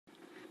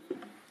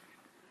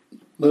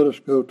Let us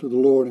go to the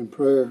Lord in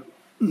prayer.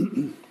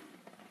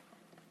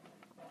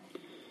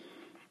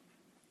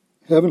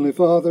 Heavenly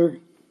Father,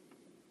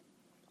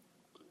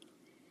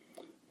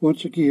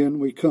 once again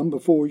we come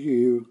before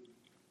you,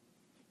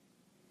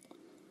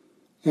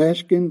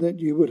 asking that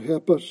you would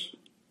help us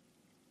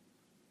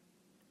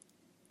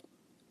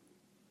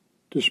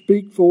to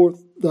speak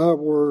forth thy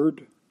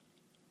word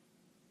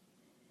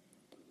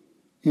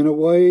in a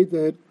way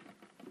that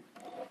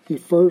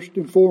is first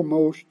and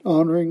foremost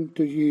honoring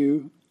to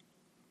you.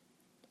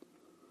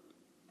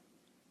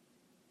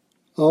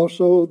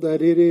 Also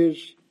that it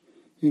is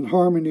in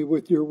harmony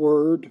with your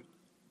word.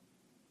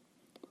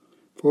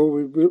 For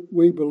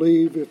we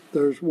believe if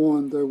there's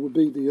one, there will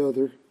be the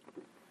other.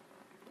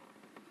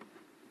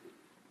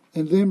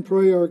 And then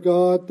pray, our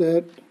God,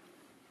 that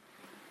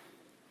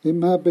it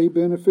might be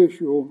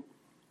beneficial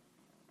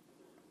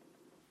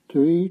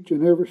to each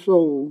and every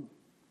soul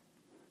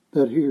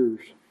that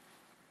hears.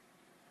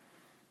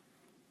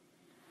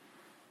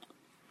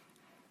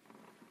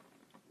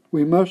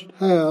 We must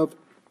have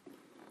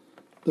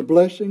the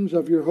blessings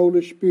of your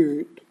Holy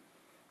Spirit,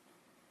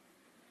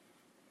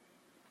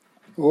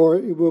 or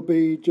it will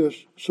be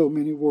just so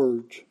many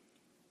words.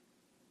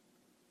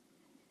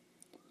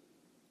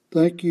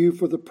 Thank you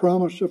for the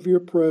promise of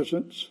your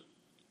presence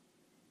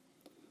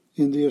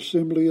in the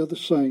assembly of the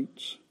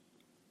saints.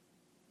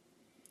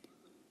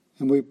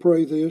 And we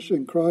pray this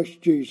in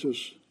Christ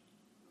Jesus.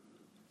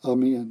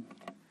 Amen.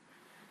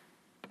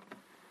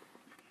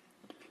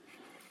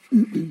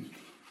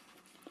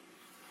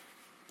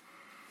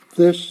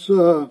 This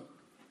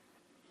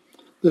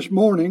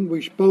morning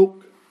we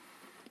spoke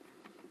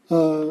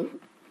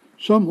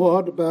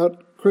somewhat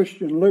about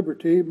Christian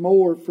liberty,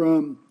 more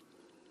from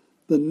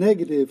the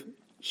negative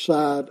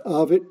side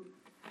of it.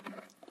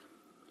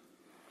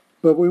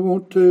 But we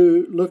want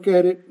to look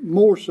at it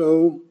more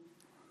so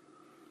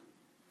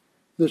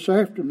this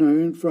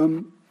afternoon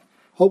from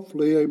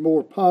hopefully a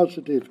more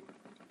positive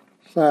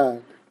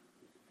side.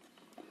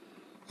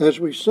 As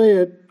we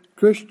said,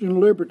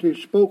 Christian liberty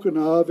spoken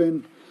of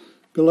in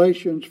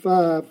Galatians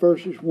 5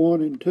 verses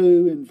 1 and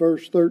 2 and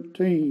verse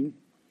 13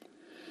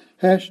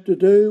 has to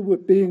do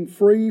with being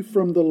free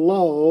from the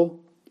law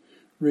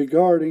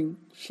regarding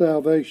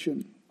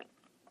salvation.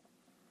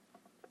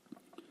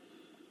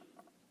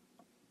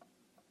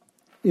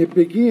 It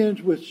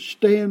begins with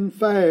stand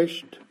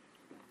fast,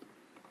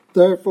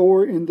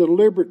 therefore, in the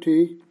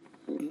liberty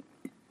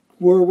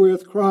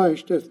wherewith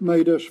Christ hath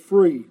made us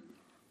free.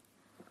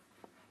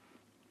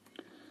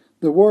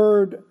 The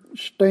word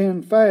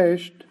stand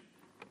fast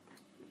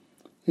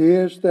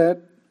is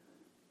that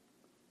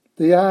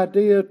the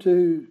idea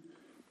to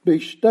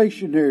be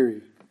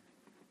stationary,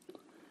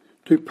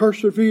 to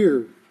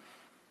persevere,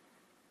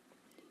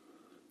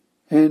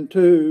 and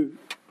to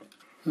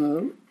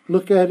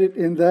look at it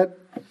in that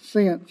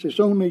sense. It's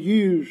only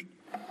used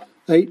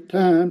 8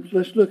 times.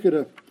 Let's look at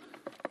at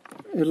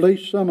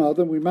least some of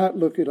them. We might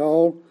look at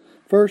all.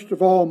 First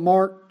of all,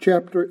 Mark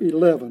chapter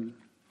 11.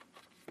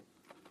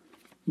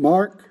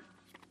 Mark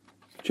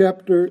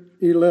chapter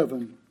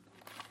 11.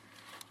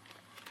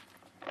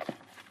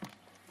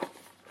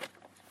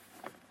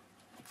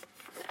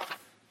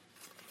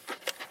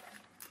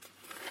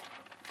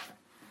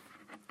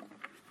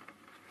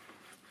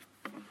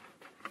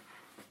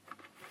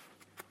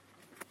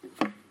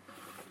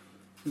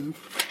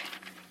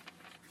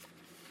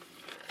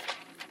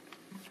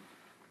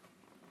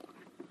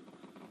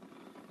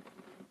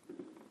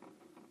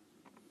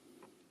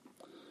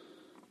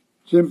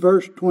 It's in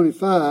verse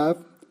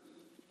 25.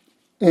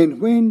 And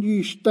when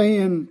ye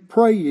stand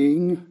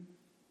praying,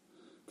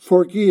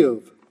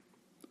 forgive,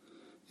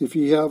 if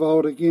ye have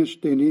aught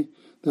against any,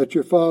 that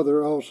your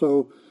Father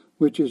also,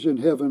 which is in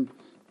heaven,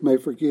 may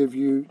forgive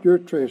you your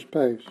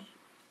trespass.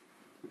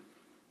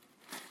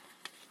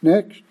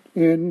 Next,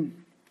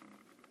 in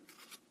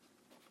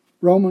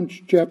Romans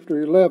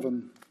chapter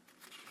 11.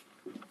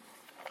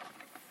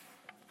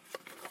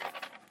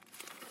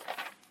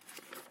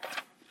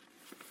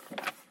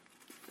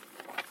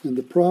 And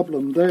the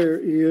problem there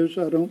is,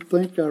 I don't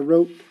think I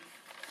wrote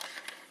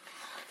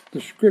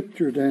the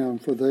scripture down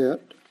for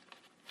that.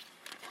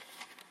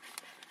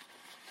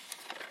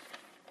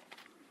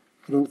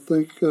 I don't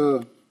think,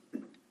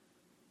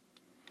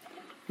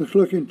 let's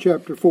look in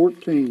chapter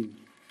 14.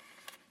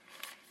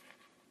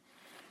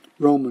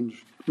 Romans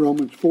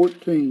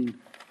 14.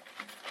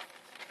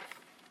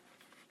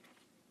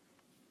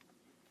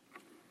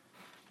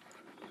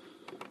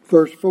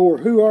 Verse 4,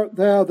 who art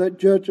thou that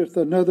judgeth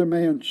another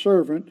man's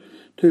servant?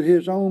 To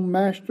his own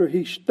master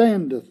he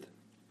standeth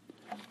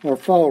or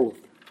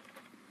falleth.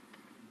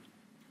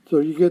 So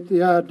you get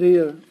the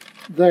idea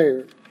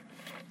there.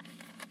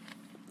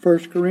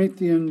 1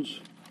 Corinthians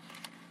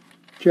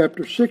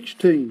chapter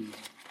 16.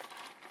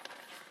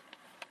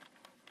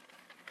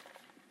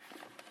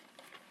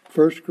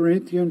 1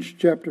 Corinthians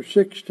chapter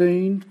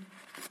 16,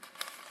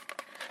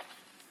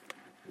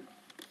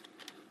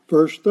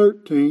 verse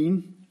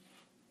 13.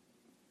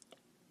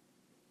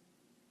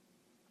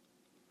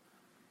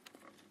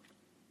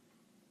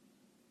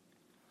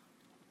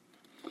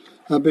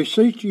 I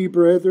beseech ye,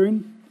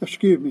 brethren,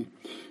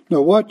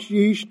 Now watch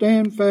ye,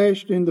 stand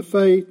fast in the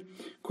faith,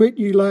 quit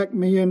ye like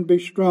men, be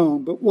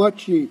strong. But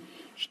watch ye,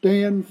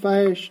 stand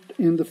fast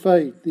in the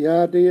faith. The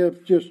idea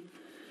of just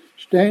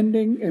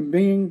standing and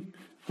being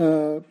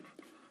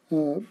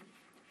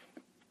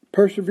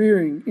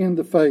persevering in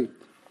the faith,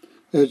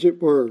 as it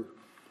were.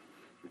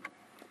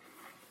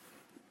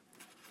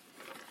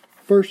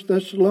 1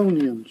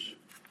 Thessalonians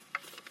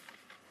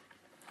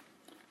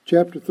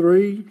chapter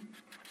 3,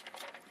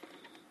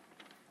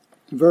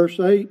 verse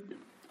 8.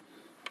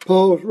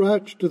 Paul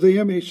writes to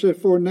them, he said,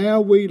 For now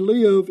we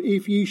live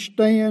if ye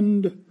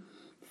stand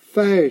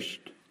fast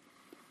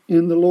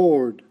in the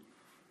Lord.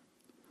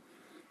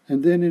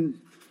 And then in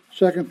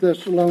 2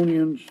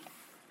 Thessalonians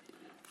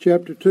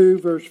chapter 2,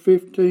 verse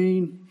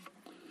 15,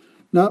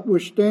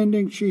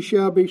 Notwithstanding she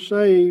shall be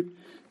saved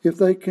if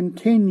they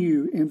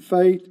continue in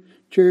faith,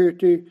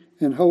 charity,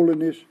 and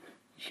holiness,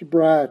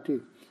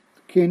 sobriety.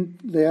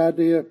 The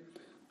idea,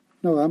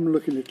 no, I'm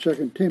looking at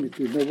 2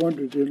 Timothy. No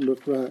wonder it didn't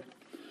look right.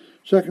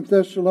 2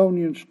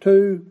 Thessalonians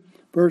 2,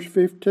 verse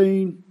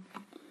 15.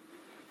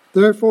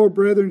 Therefore,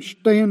 brethren,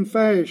 stand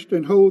fast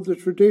and hold the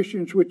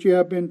traditions which ye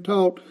have been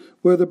taught,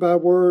 whether by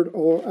word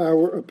or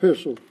our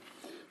epistle.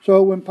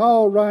 So when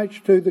Paul writes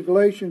to the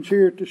Galatians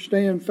here to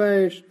stand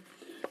fast,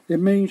 it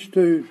means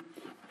to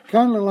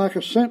kind of like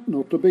a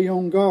sentinel, to be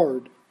on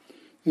guard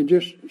and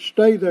just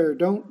stay there.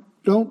 Don't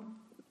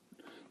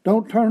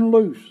turn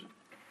loose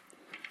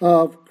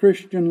of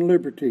Christian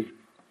liberty.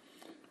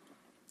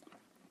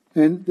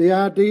 And the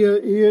idea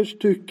is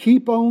to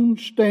keep on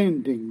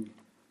standing.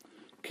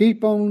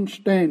 Keep on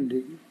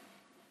standing.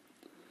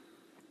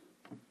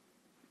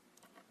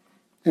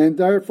 And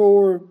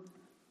therefore,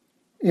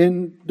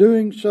 in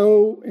doing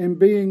so, in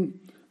being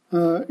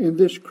in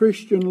this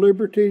Christian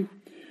liberty,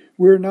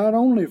 we're not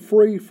only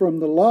free from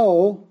the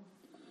law,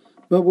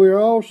 but we're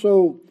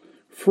also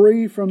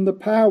free from the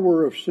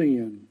power of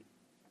sin.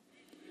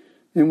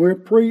 And we're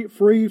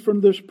free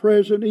from this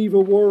present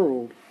evil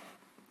world.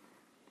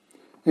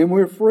 And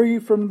we're free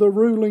from the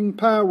ruling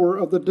power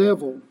of the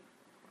devil.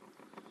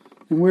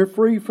 And we're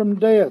free from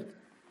death.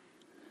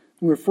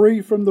 We're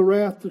free from the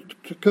wrath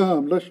to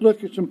come. Let's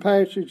look at some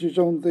passages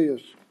on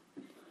this.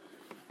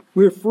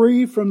 We're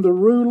free from the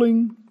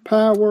ruling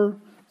power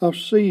of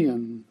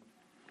sin.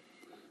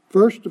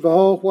 First of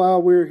all,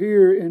 while we're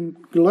here in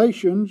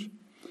Galatians,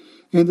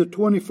 in the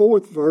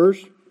 24th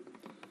verse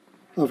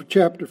of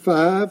chapter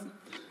 5,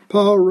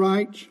 Paul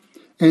writes,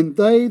 And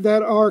they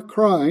that are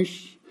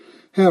Christ's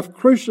have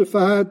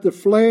crucified the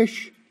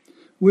flesh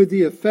with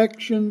the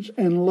affections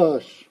and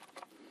lusts.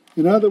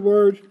 In other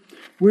words,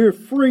 we're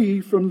free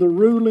from the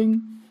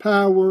ruling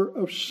power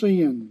of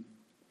sin.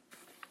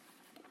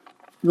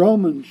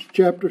 Romans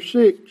chapter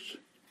 6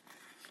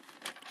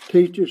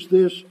 teaches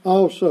this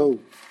also.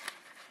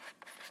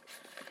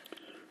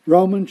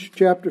 Romans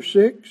chapter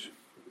 6,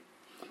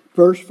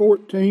 verse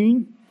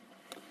 14.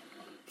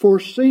 For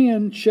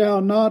sin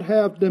shall not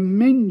have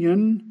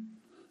dominion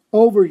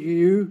over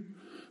you,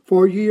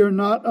 for ye are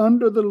not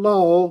under the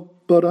law,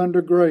 but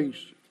under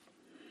grace.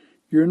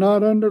 You're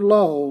not under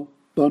law,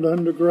 but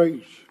under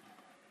grace.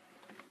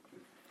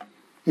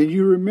 And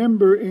you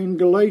remember in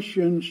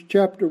Galatians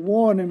chapter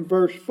 1 and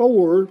verse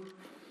 4,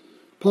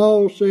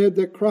 Paul said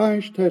that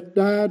Christ hath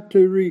died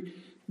to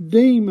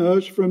redeem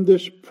us from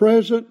this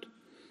present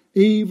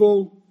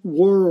evil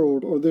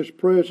world, or this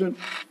present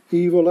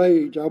evil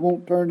age. I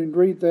won't turn and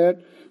read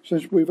that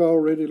since we've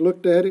already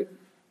looked at it.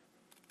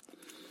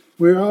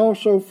 We're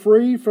also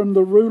free from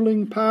the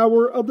ruling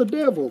power of the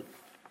devil.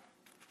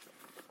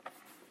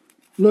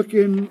 Look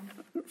in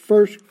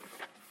 1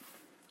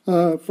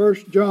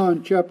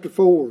 John chapter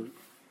 4.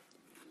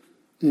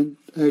 And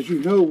as you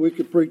know, we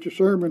could preach a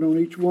sermon on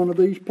each one of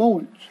these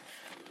points.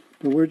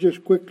 But we're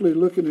just quickly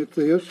looking at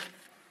this.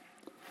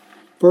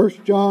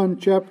 1 John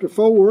chapter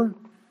 4,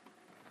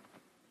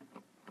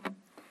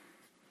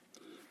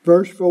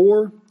 verse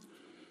 4.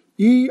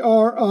 Ye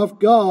are of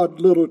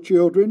God, little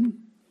children,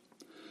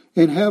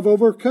 and have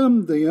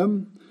overcome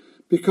them,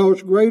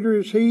 because greater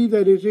is he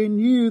that is in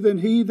you than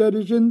he that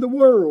is in the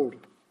world.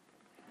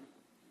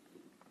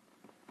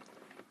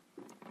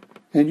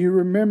 And you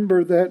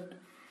remember that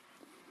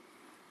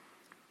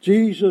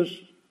Jesus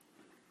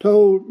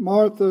told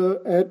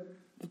Martha at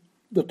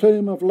the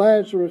tomb of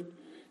Lazarus,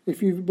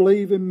 if you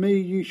believe in me,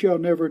 you shall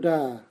never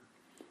die.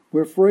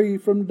 We're free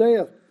from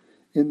death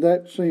in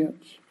that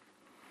sense.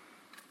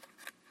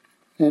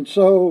 And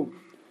so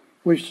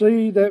we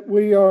see that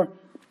we are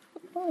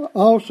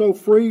also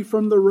free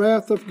from the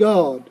wrath of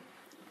God.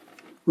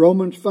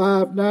 Romans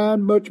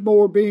 5:9, much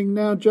more being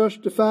now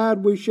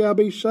justified, we shall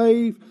be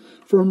saved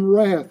from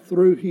wrath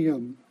through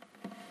him.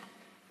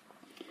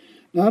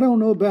 Now, I don't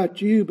know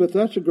about you, but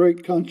that's a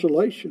great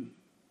consolation.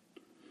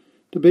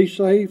 To be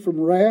saved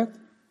from wrath,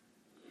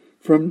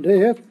 from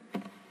death,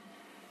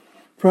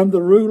 from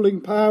the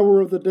ruling power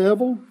of the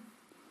devil,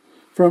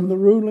 from the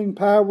ruling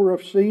power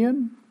of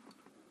sin,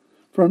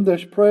 from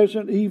this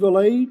present evil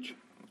age.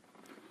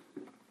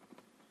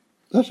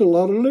 That's a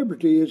lot of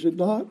liberty, is it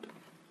not?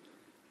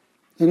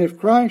 And if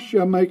Christ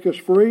shall make us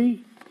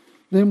free,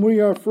 then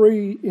we are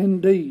free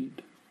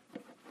indeed.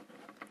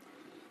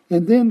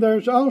 And then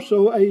there's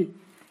also a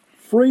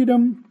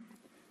freedom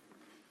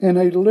and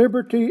a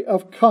liberty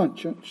of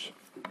conscience.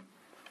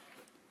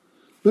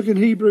 Look at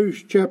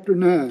Hebrews chapter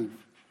 9.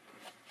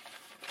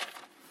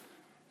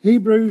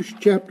 Hebrews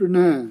chapter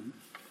 9.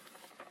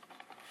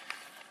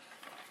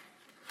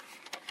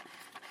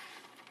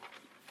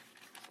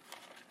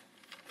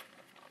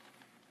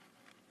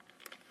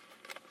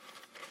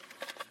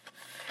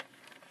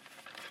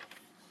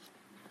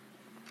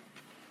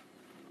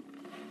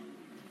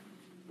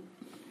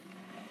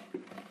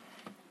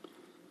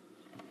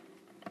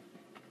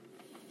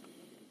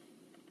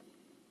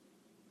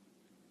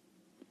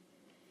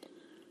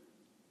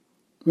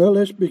 Well,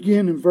 let's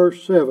begin in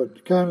verse 7.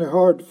 It's kind of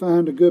hard to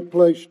find a good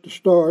place to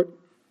start.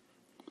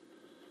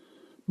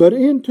 But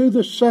into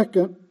the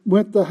second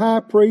went the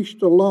high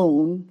priest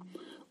alone,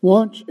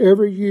 once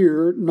every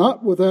year,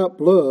 not without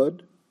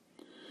blood,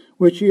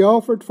 which he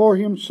offered for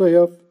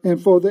himself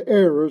and for the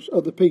errors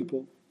of the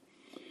people.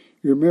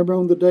 You remember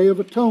on the Day of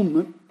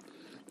Atonement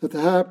that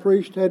the high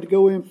priest had to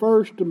go in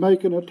first to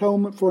make an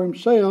atonement for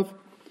himself,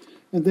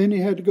 and then he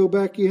had to go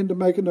back in to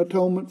make an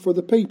atonement for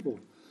the people.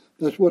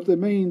 That's what they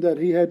mean, that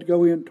he had to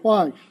go in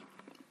twice.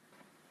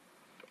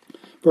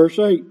 Verse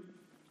 8.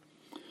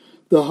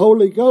 The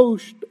Holy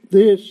Ghost,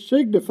 this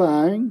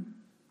signifying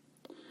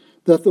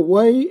that the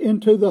way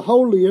into the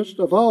holiest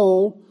of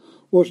all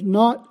was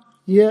not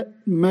yet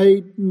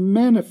made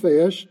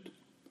manifest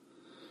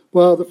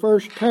while the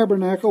first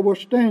tabernacle was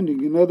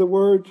standing. In other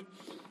words,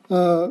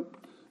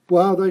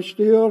 while they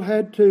still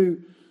had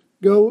to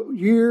go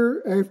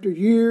year after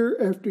year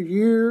after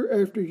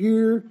year after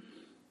year,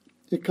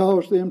 it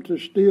caused them to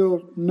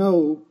still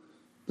know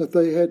that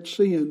they had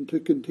sin to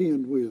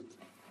contend with.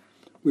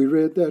 We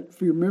read that,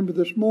 if you remember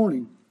this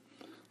morning,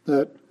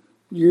 that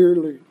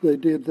yearly they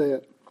did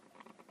that.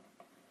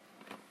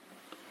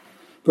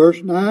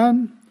 Verse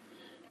 9,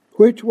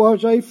 which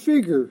was a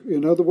figure.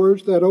 In other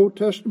words, that Old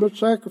Testament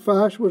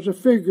sacrifice was a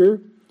figure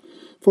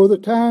for the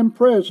time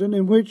present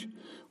in which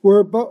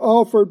were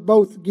offered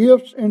both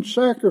gifts and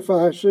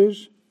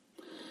sacrifices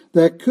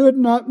that could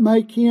not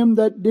make him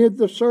that did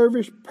the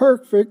service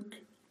perfect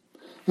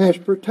as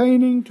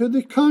pertaining to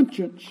the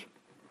conscience.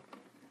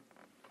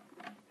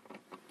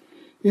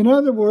 In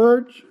other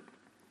words,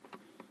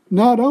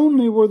 not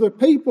only were the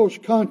people's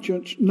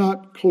conscience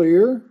not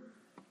clear,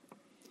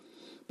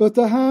 but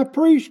the high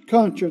priest's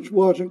conscience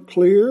wasn't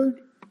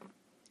cleared,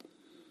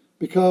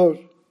 because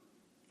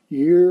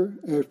year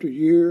after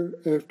year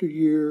after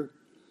year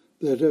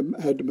they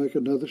had to make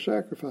another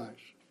sacrifice.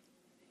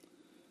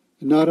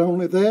 And not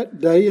only that,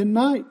 day and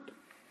night,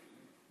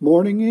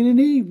 morning and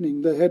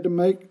evening, they had to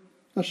make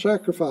a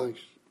sacrifice.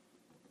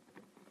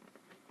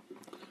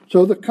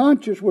 So the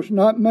conscience was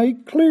not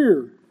made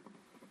clear,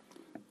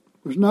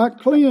 was not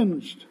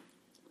cleansed.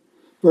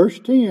 Verse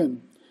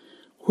 10,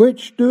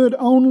 which stood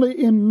only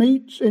in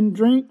meats and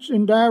drinks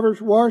and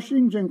divers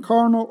washings and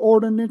carnal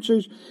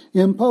ordinances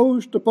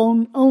imposed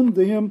on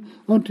them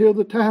until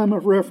the time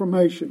of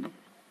Reformation.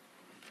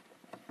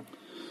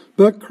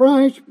 But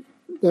Christ,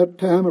 that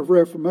time of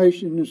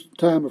Reformation is the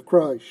time of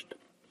Christ.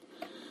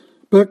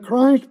 But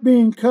Christ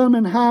being come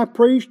and high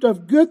priest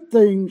of good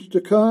things to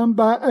come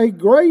by a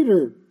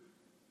greater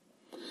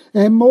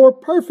and more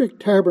perfect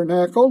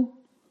tabernacle,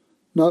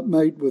 not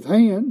made with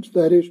hands,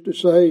 that is to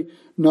say,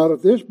 not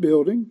of this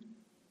building,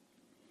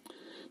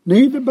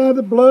 neither by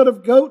the blood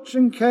of goats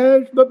and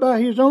calves, but by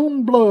his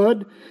own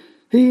blood,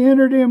 he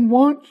entered in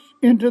once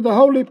into the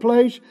holy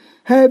place,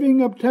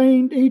 having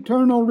obtained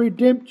eternal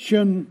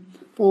redemption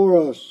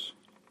for us.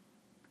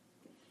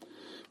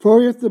 For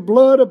if the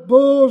blood of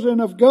bulls and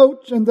of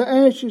goats and the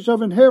ashes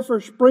of an heifer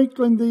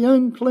sprinkling the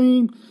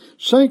unclean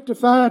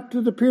sanctify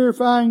to the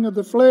purifying of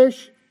the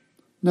flesh,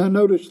 now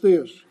notice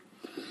this,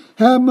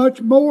 how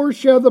much more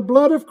shall the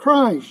blood of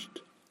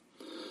Christ,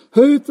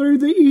 who through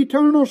the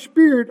eternal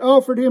Spirit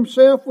offered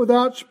himself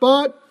without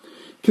spot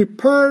to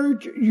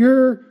purge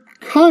your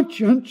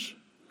conscience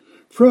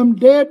from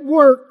dead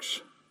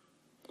works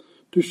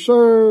to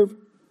serve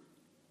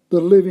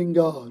the living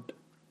God.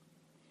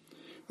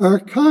 Our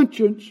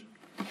conscience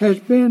has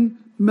been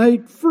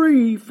made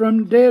free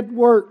from dead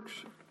works.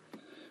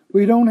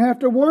 We don't have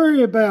to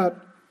worry about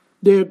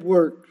dead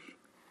works.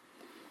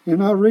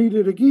 And I'll read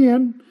it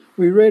again.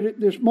 We read it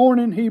this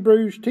morning,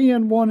 Hebrews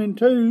 10, 1 and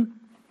 2.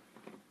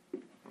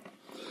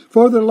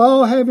 For the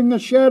law, having a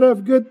shadow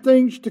of good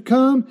things to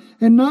come,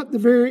 and not the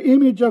very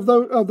image of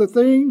the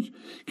things,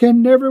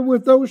 can never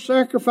with those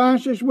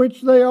sacrifices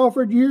which they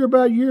offered year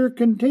by year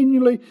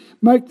continually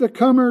make the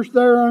comers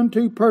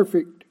thereunto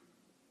perfect.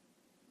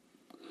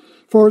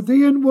 For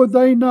then would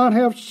they not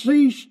have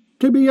ceased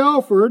to be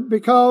offered,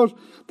 because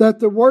that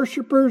the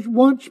worshippers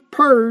once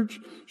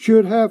purged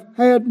should have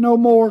had no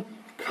more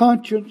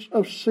conscience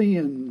of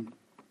sin.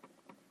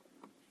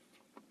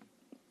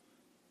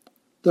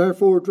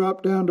 Therefore,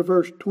 drop down to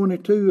verse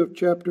 22 of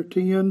chapter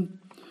 10.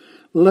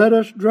 Let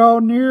us draw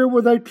near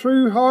with a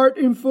true heart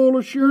in full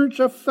assurance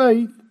of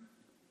faith,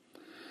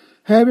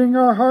 having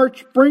our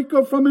hearts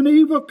sprinkled from an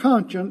evil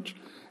conscience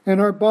and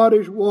our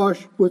bodies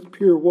washed with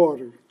pure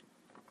water.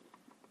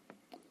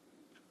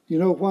 You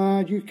know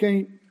why you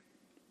can't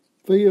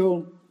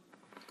feel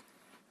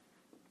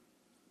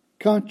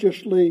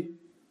consciously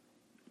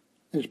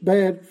as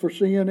bad for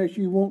sin as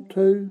you want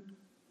to?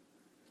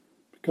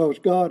 Because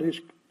God has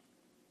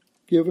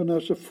given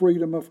us a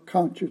freedom of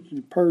conscience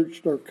and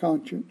purged our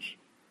conscience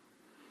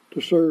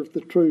to serve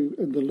the true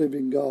and the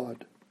living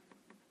God.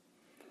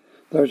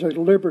 There's a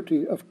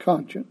liberty of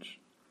conscience.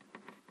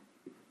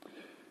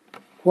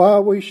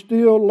 While we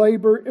still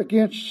labor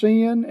against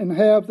sin and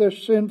have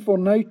this sinful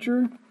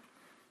nature,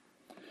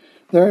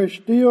 there is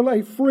still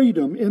a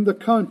freedom in the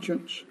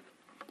conscience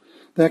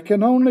that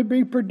can only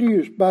be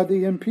produced by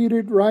the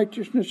imputed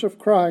righteousness of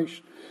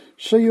Christ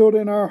sealed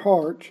in our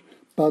hearts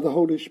by the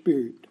Holy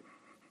Spirit.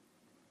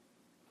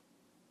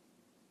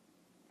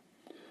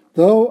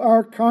 Though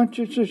our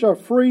consciences are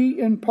free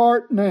in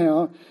part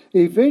now,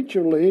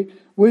 eventually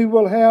we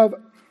will have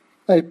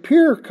a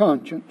pure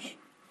conscience,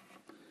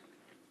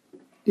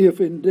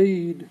 if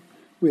indeed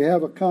we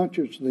have a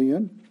conscience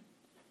then.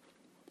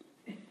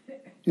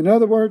 In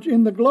other words,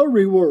 in the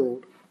glory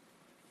world.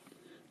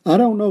 I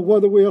don't know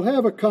whether we'll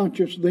have a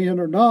conscience then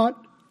or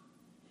not,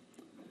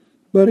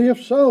 but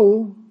if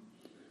so,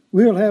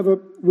 we'll have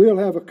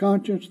a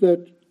conscience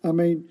that,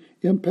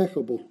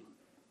 impeccable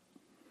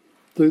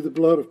through the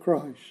blood of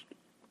Christ.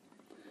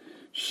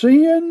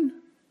 Sin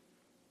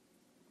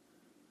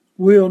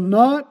will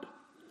not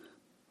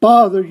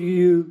bother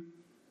you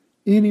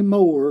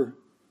anymore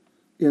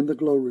in the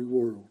glory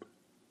world.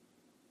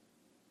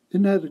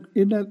 Isn't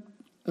that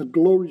a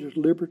glorious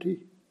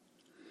liberty?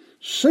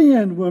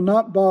 Sin will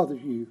not bother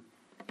you.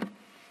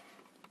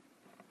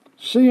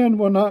 Sin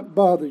will not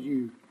bother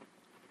you.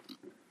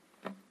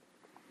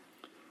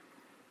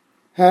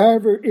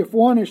 However, if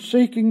one is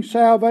seeking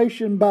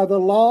salvation by the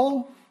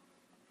law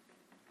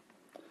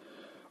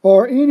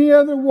or any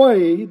other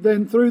way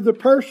than through the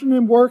person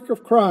and work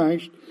of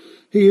Christ,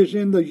 he is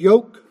in the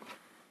yoke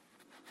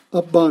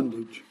of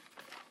bondage.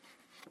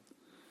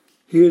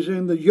 He is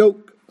in the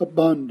yoke of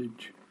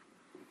bondage.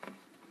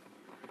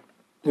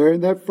 There in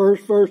that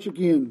first verse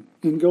again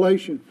in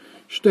Galatians.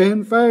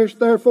 Stand fast,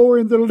 therefore,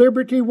 in the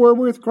liberty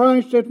wherewith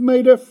Christ hath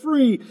made us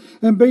free,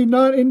 and be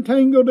not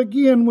entangled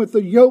again with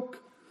the yoke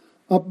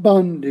of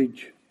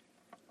bondage.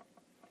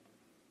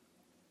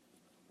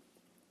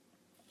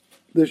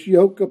 This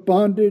yoke of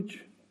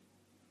bondage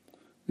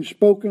is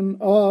spoken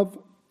of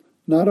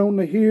not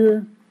only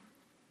here,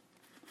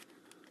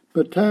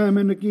 but time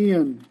and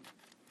again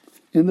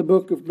in the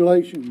book of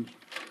Galatians.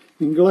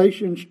 In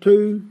Galatians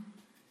 2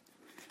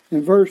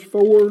 and verse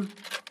 4,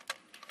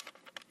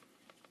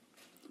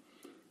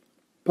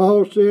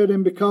 Paul said,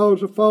 and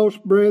because of false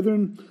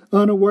brethren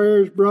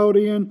unawares brought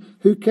in,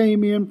 who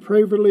came in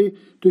privily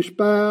to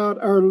spy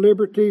out our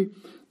liberty,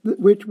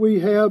 which we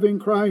have in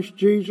Christ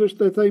Jesus,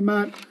 that they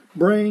might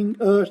bring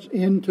us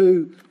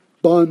into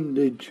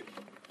bondage.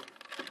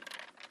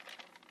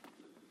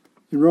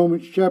 In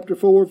Romans chapter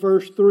 4,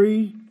 verse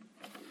 3,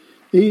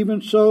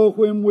 even so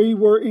when we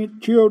were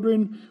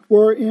children,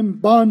 were in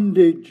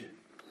bondage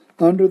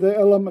under the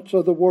elements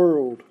of the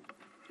world.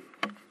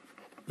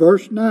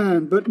 Verse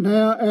 9, but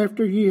now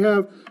after ye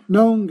have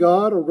known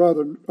God,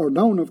 or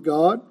known of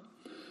God,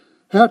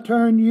 how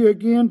turn ye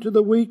again to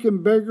the weak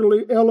and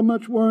beggarly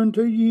elements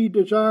whereunto ye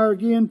desire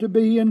again to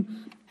be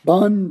in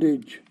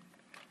bondage.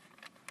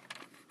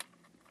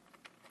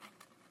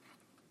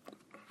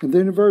 And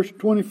then in verse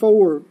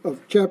 24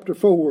 of chapter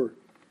 4,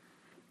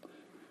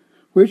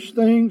 which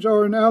things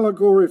are an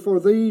allegory,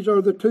 for these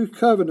are the two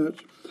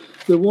covenants,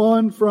 the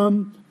one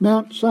from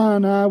Mount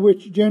Sinai,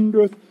 which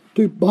gendereth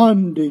to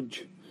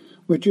bondage,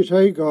 which is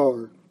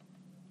Hagar.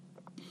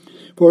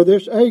 For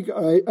this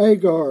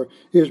Hagar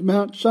is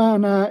Mount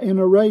Sinai in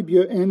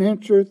Arabia, and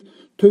answereth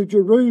to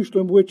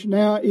Jerusalem, which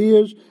now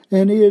is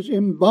and is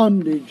in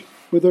bondage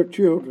with her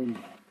children.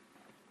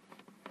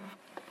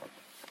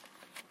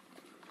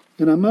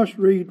 And I must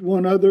read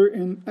one other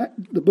in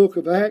the book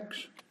of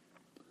Acts,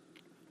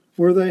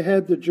 where they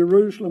had the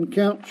Jerusalem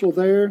council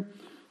there.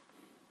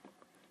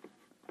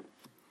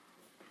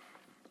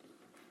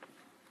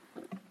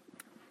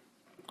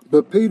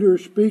 But Peter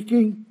is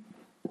speaking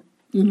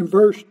in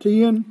verse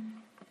 10.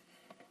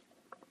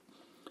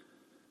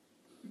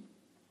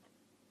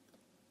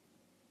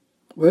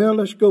 Well,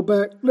 let's go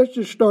back. Let's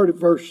just start at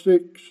verse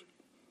 6.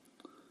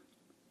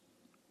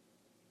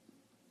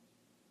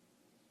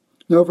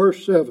 No,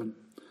 verse 7.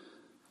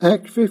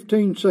 Acts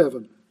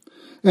 15:7.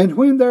 And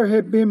when there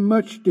had been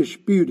much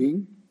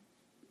disputing,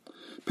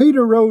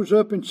 Peter rose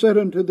up and said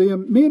unto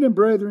them, Men and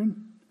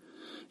brethren,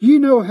 ye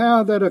know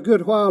how that a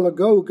good while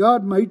ago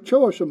God made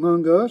choice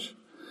among us,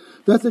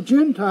 that the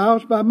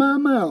Gentiles by my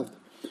mouth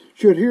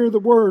should hear the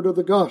word of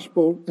the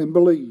gospel and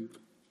believe.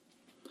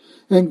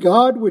 And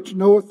God, which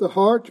knoweth the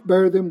hearts,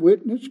 bare them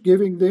witness,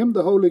 giving them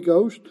the Holy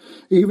Ghost,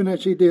 even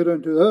as he did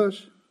unto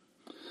us,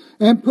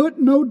 and put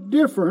no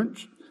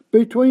difference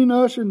between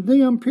us and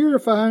them,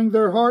 purifying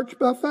their hearts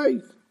by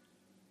faith.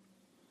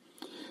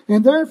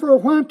 And therefore,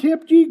 why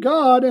tempt ye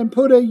God, and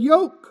put a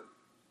yoke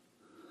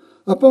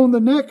upon the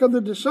neck of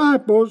the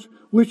disciples,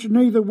 which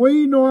neither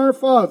we nor our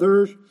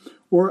fathers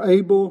were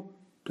able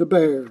to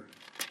bear?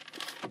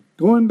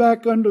 Going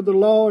back under the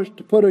law is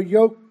to put a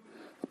yoke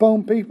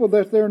upon people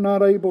that they're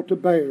not able to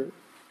bear.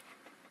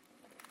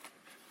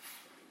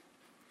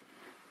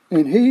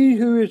 And he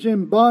who is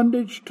in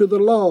bondage to the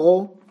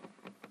law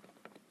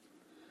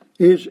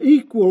is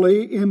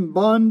equally in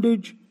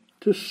bondage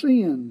to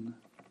sin.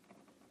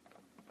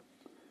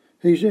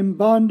 He's in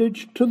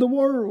bondage to the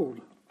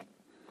world.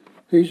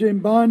 He's in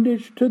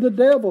bondage to the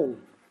devil.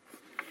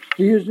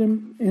 He is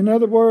in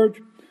other words,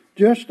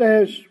 just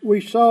as we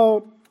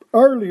saw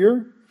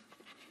earlier,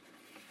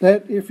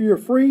 that if you're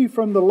free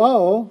from the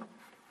law,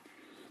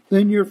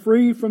 then you're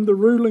free from the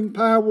ruling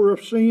power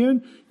of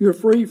sin. You're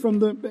free from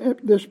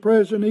this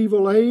present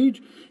evil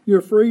age.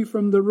 You're free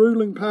from the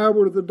ruling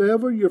power of the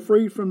devil. You're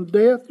free from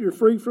death. You're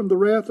free from the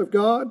wrath of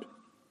God.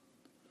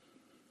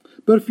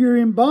 But if you're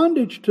in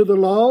bondage to the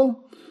law,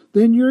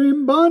 then you're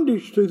in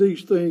bondage to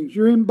these things.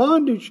 You're in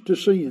bondage to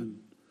sin.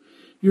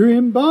 You're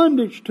in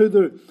bondage to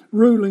the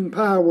ruling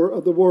power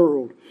of the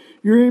world.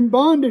 You're in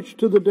bondage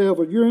to the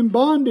devil. You're in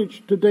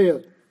bondage to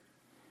death.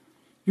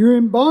 You're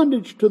in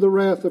bondage to the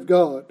wrath of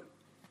God.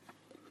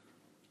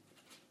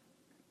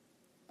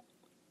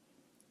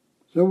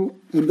 So,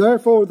 and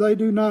therefore they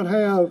do not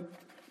have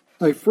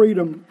a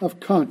freedom of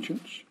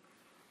conscience.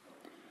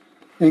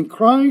 And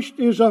Christ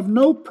is of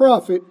no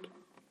profit.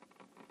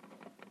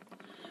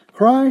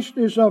 Christ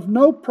is of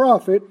no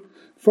profit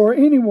for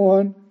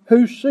anyone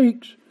who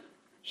seeks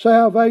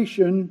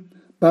salvation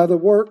by the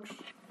works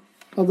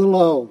of the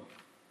law.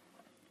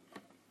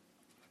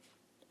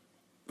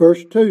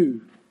 Verse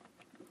 2,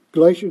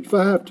 Galatians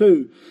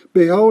 5:2.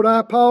 Behold,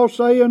 I, Paul,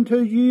 say unto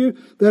you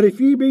that if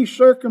ye be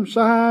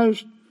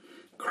circumcised,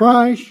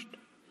 Christ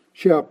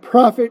shall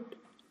profit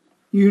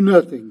you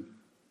nothing.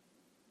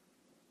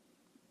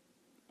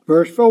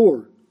 Verse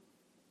 4.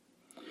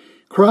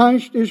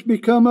 Christ is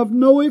become of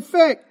no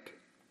effect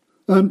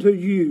unto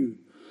you,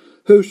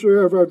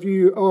 whosoever of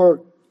you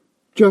are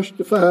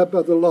justified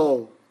by the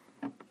law.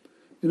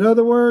 In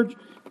other words,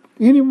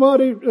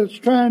 anybody that's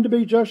trying to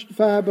be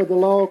justified by the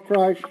law of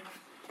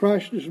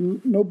Christ is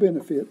no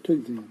benefit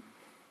to them.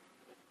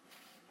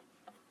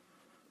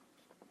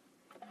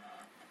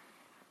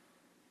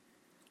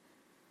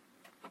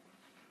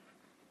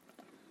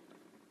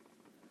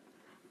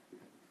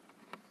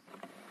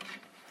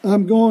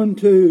 I'm going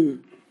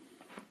to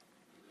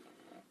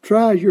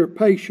try your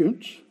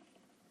patience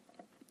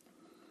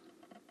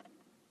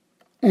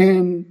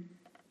and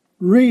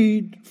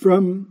read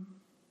from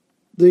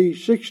the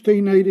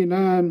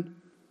 1689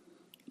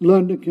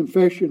 London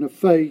Confession of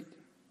Faith,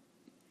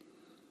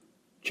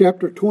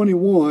 chapter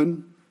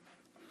 21,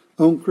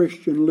 on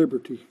Christian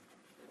liberty.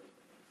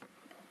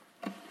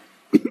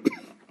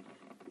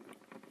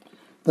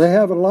 They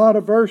have a lot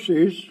of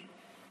verses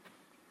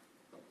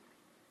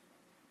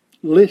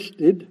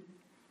listed,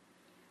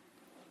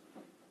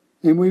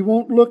 and we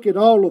won't look at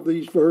all of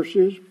these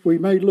verses. We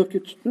may look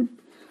at them.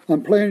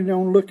 I'm planning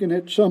on looking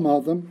at some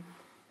of them,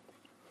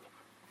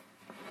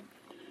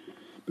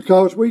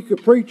 because we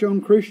could preach on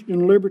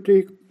Christian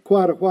liberty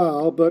quite a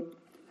while, but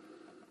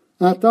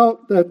I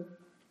thought that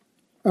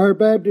our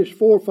Baptist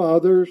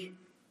forefathers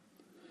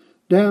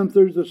down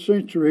through the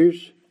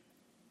centuries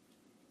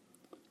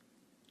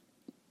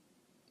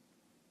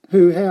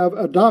who have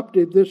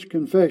adopted this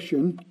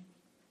confession,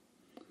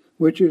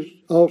 which is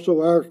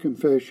also our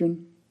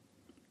confession,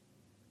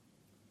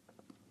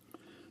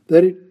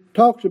 that it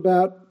talks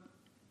about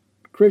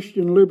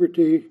Christian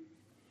liberty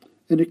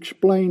and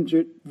explains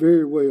it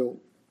very well.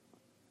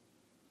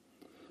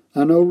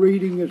 I know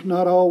reading is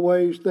not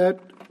always that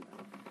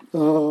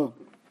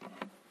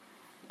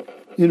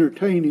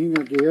entertaining,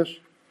 I guess,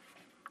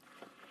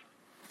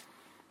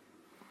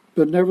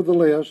 but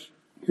nevertheless,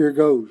 here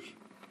goes.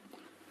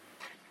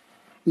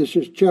 This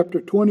is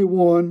chapter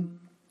 21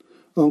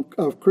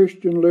 of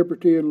Christian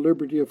liberty and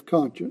liberty of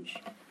conscience.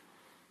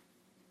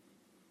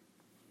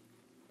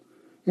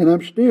 And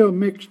I'm still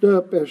mixed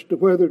up as to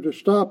whether to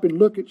stop and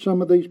look at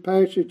some of these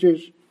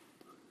passages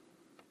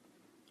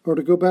or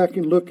to go back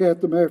and look at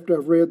them after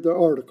I've read the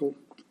article.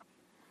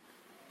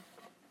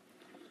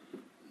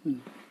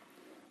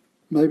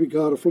 Maybe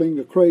God will fling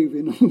a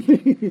craving on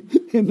me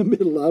in the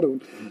middle. I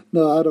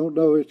don't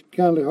know. It's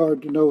kind of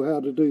hard to know how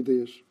to do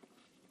this.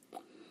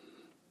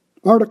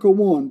 Article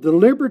 1. The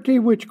liberty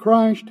which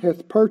Christ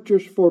hath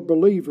purchased for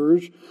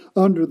believers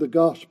under the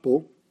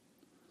gospel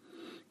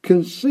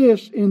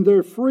consists in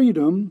their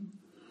freedom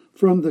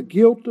from the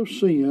guilt of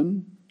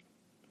sin,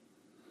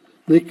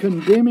 the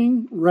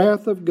condemning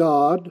wrath of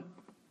God,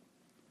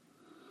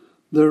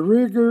 the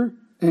rigor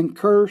and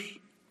curse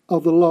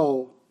of the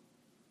law,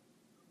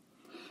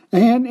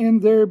 and in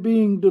their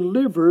being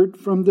delivered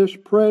from this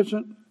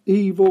present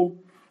evil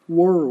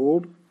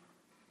world,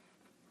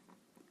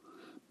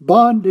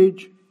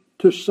 bondage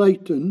to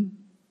Satan,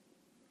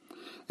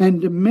 and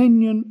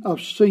dominion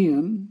of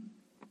sin,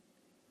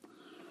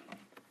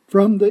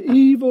 from the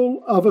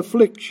evil of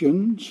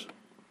afflictions,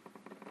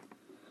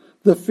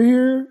 the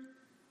fear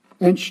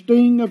and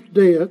sting of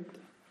death,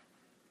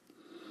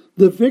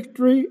 the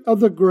victory of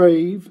the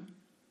grave,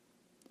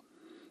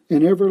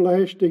 and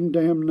everlasting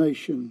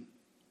damnation,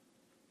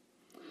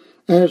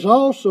 as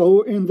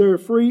also in their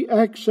free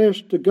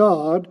access to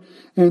God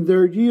and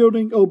their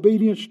yielding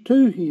obedience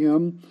to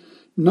Him,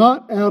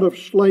 not out of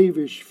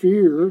slavish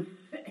fear,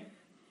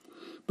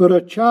 but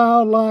a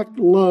childlike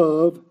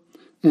love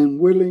and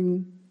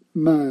willing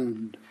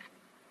mind.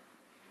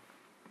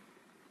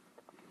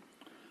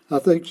 I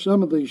think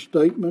some of these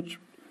statements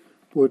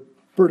would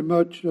pretty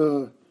much,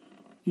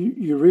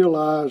 you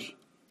realize,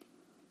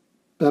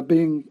 by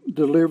being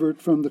delivered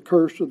from the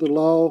curse of the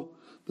law.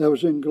 That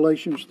was in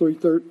Galatians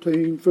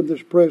 3:13, from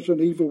this present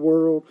evil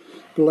world,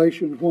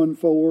 Galatians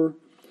 1:4,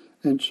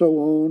 and so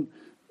on.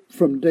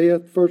 From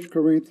death, 1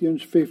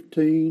 Corinthians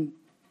 15.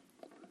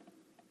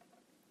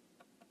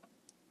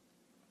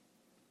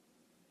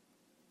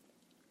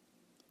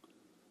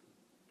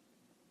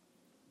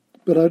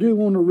 But I do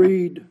want to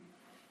read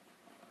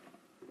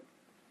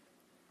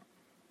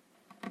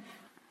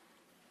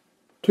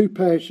two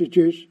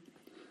passages.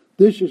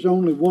 This is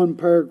only one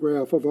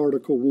paragraph of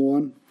Article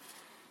 1,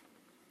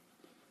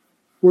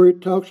 where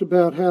it talks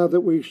about how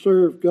that we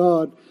serve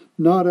God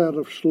not out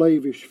of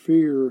slavish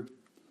fear,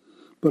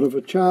 but of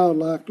a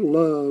childlike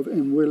love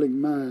and willing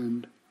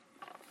mind.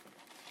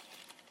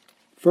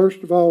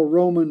 First of all,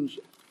 Romans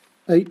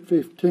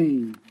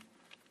 8:15.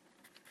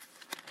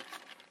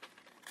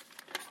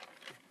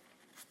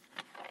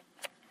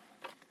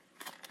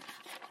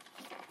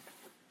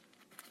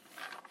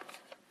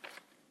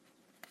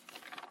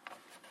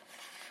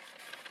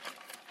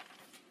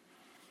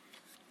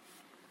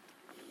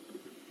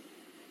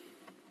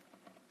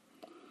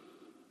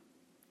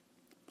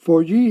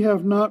 For ye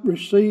have not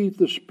received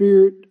the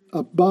spirit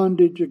of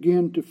bondage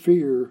again to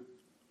fear,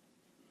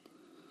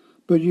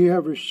 but ye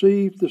have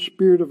received the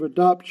spirit of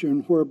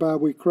adoption, whereby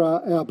we cry,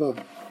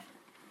 Abba,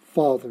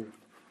 Father.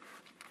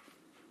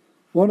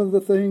 One of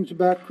the things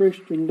about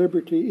Christian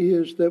liberty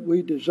is that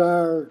we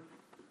desire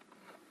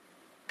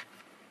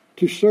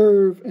to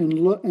serve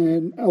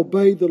and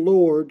obey the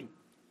Lord,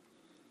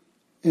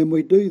 and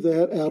we do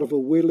that out of a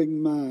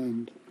willing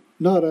mind,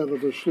 not out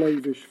of a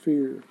slavish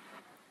fear.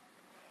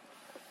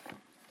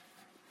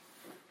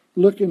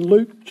 Look in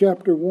Luke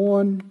chapter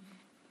 1.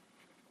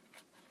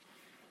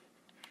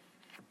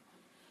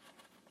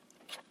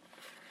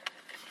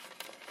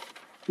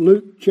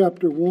 Luke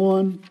chapter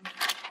 1.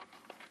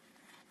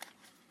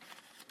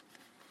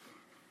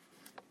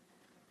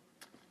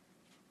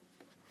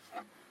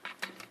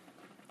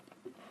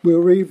 We'll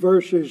read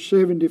verses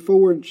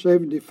 74 and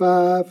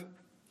 75.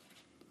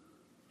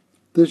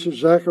 This is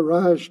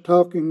Zacharias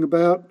talking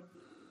about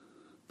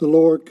the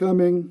Lord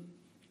coming.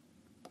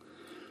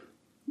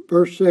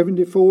 Verse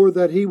 74,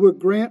 that he would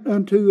grant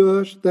unto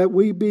us that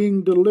we,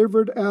 being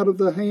delivered out of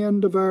the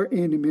hand of our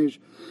enemies,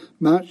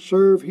 might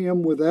serve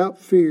him without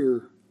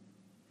fear,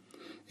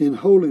 in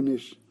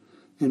holiness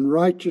and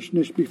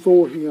righteousness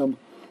before him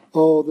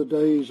all the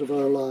days of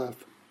our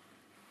life.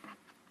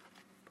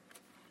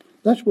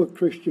 That's what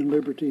Christian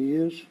liberty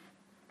is.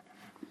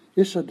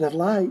 It's a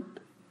delight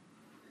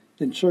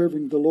in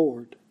serving the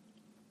Lord.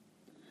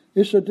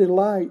 It's a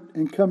delight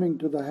in coming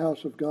to the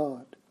house of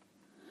God.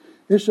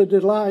 It's a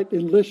delight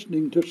in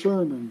listening to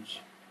sermons.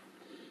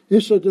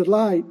 It's a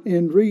delight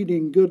in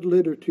reading good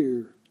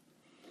literature.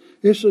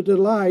 It's a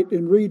delight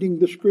in reading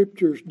the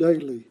Scriptures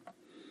daily.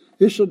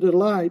 It's a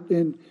delight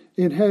in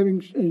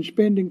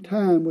spending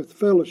time with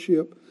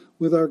fellowship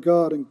with our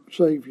God and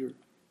Savior.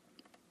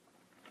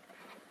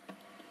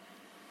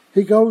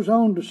 He goes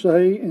on to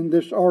say in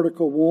this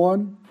Article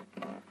 1,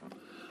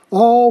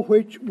 all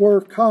which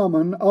were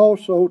common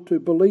also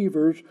to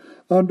believers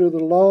under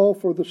the law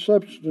for the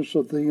substance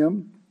of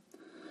them,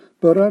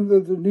 but under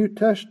the New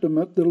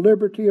Testament, the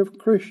liberty of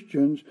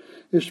Christians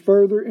is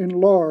further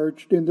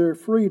enlarged in their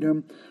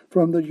freedom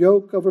from the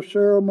yoke of a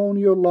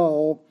ceremonial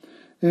law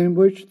in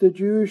which the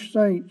Jewish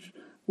saints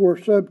were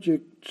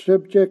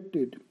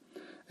subjected,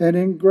 and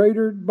in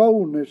greater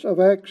boldness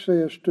of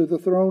access to the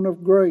throne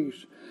of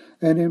grace,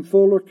 and in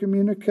fuller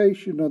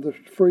communication of the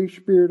free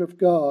Spirit of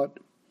God,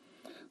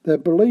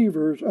 that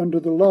believers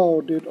under the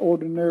law did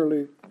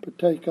ordinarily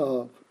partake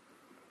of.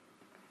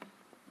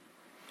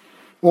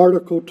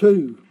 Article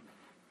 2.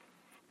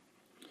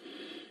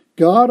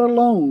 God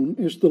alone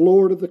is the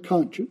Lord of the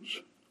conscience,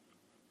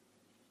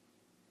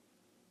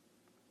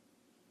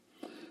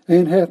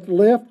 and hath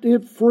left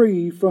it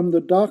free from the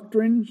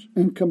doctrines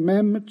and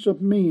commandments of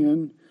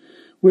men,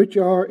 which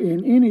are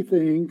in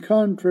anything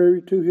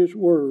contrary to his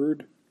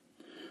word,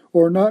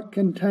 or not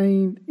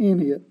contained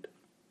in it.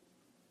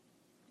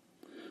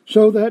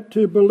 So that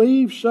to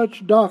believe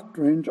such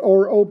doctrines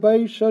or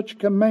obey such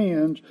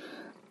commands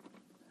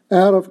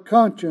out of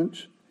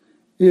conscience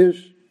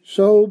is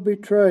so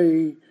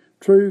betray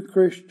true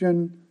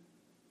Christian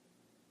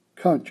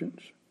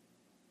conscience,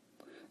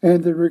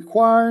 and the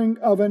requiring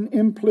of an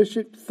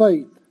implicit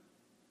faith.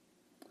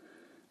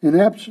 An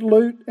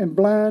absolute and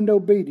blind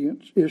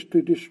obedience is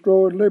to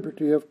destroy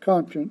liberty of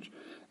conscience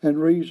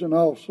and reason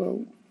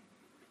also.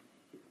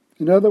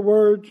 In other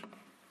words,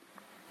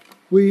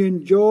 we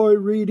enjoy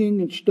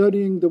reading and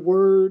studying the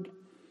Word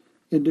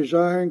and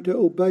desiring to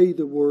obey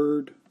the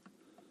Word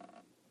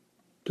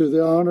to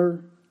the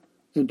honor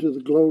and to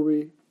the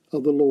glory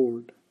of the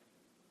Lord.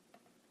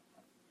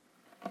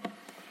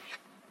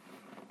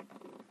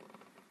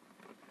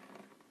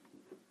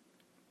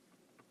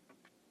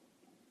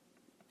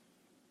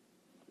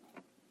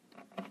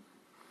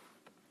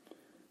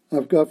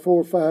 I've got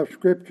 4 or 5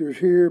 scriptures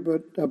here,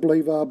 but I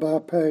believe I'll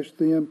bypass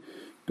them,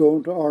 go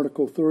on to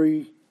Article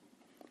 3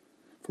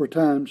 for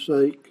time's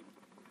sake.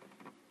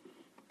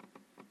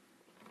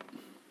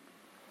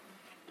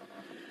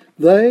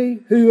 They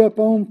who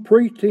upon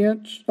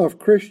pretense of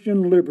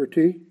Christian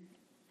liberty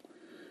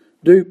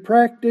do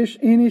practice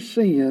any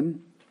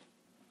sin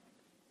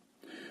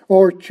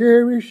or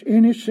cherish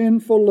any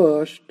sinful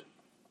lust,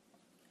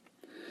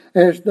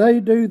 as they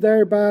do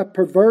thereby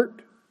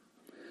pervert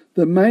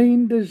the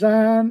main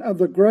design of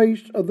the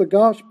grace of the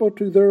gospel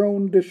to their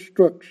own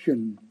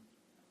destruction.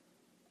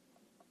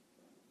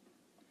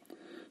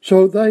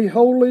 So they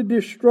wholly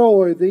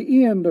destroy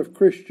the end of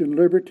Christian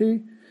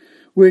liberty,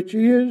 which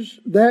is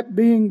that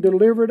being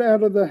delivered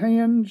out of the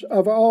hands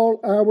of all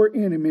our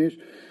enemies,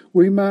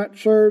 we might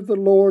serve the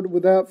Lord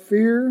without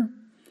fear,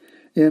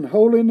 in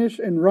holiness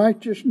and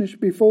righteousness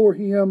before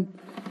Him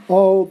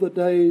all the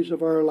days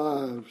of our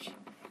lives.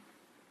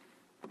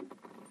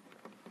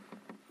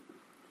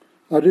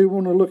 I do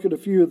want to look at a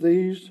few of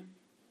these.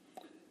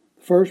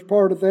 The first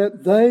part of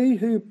that, they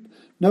who,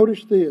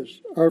 notice this,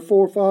 our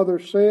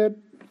forefathers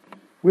said,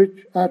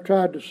 which I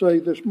tried to say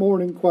this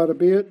morning quite a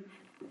bit,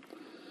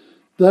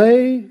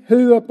 they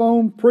who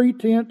upon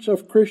pretense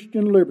of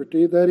Christian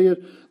liberty, that is,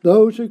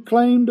 those who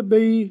claim to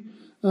be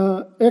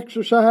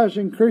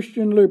exercising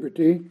Christian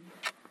liberty,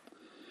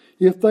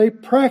 if they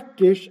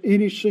practice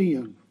any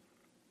sin,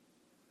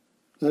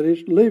 that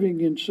is,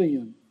 living in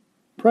sin,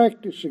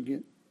 practicing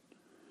it,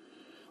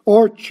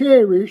 or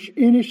cherish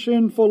any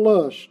sinful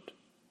lust,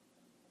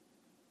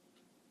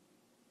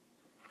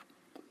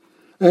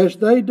 as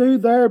they do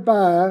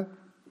thereby,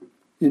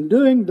 in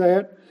doing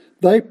that,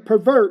 they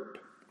pervert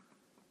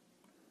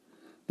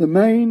the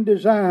main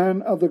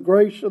design of the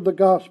grace of the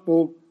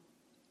gospel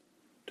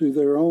to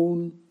their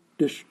own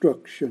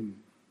destruction.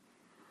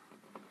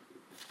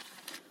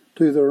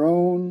 To their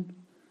own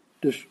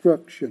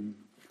destruction.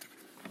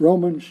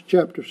 Romans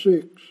chapter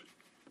 6.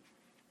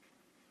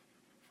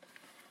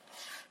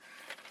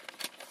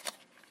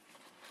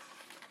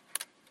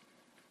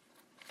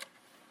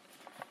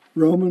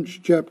 Romans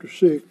chapter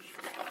 6.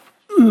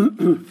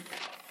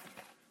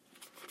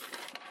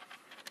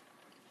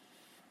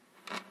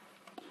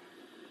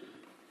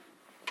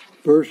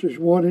 Verses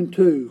 1 and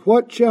 2.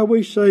 What shall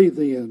we say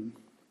then?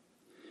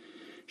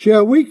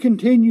 Shall we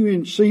continue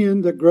in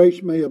sin that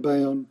grace may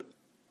abound?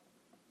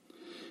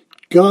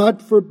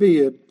 God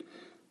forbid.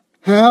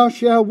 How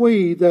shall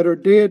we that are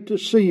dead to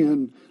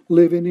sin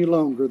live any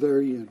longer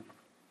therein?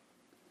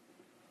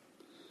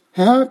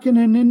 How can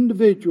an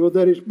individual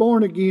that is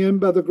born again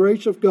by the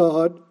grace of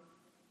God,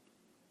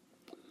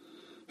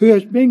 who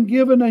has been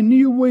given a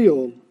new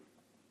will,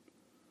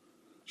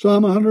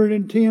 Psalm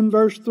 110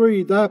 verse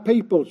 3, thy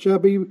people shall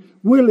be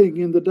willing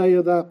in the day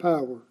of thy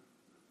power.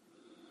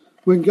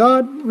 When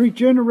God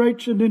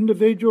regenerates an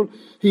individual,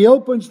 He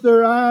opens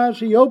their eyes,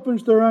 He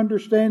opens their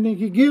understanding,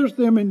 He gives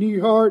them a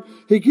new heart,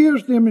 He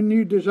gives them a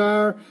new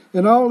desire,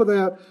 and all of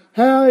that.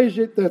 How is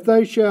it that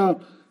they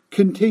shall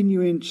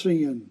continue in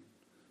sin?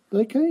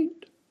 They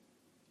can't.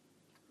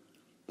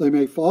 They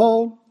may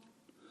fall.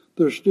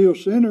 They're still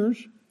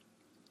sinners.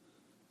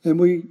 And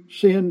we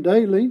sin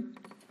daily.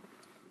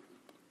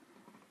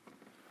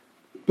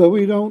 But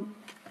we don't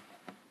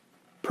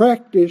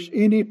practice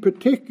any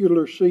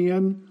particular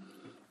sin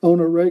on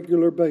a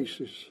regular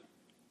basis.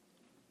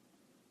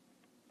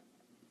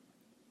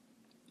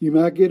 You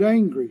might get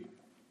angry.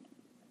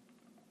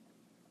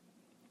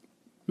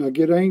 You might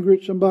get angry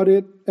at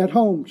somebody at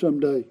home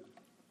someday.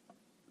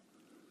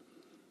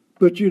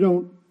 But you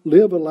don't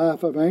live a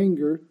life of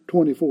anger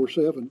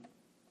 24/7.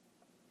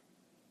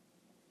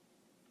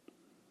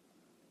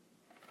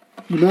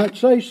 You might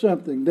say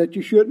something that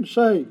you shouldn't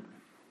say,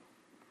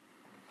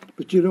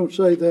 but you don't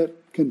say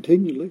that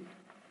continually.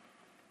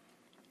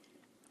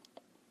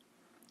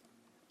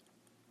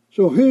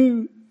 So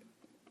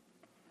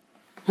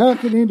how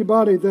can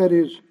anybody that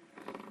is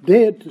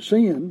dead to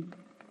sin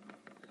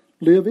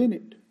live in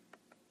it?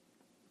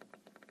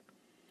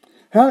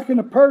 How can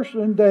a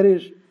person that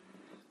is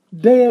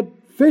dead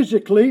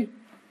physically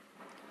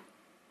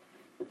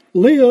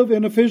live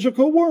in a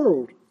physical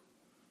world?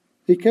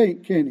 He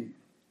can't, can he?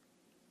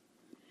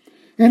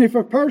 And if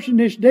a person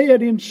is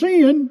dead in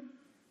sin,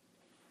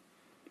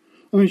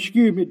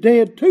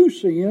 dead to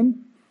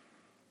sin,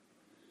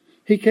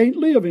 he can't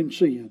live in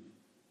sin,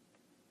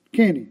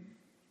 can he?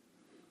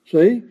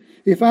 See,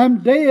 if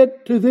I'm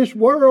dead to this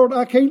world,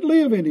 I can't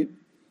live in it.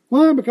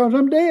 Why? Because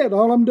I'm dead.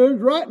 All I'm doing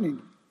is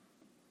rotting.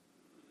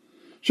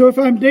 So if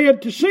I'm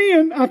dead to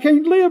sin, I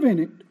can't live in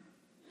it.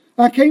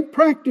 I can't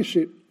practice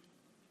it.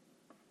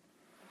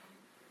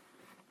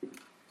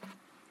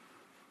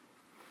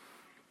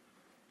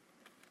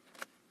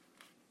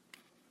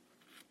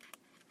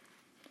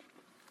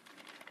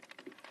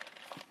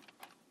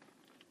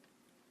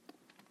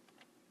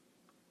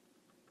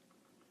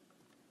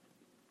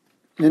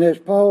 And as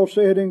Paul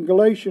said in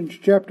Galatians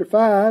chapter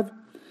 5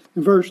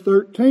 and verse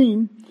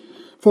 13,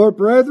 "For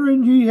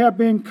brethren, ye have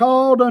been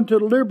called unto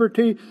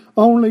liberty,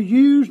 only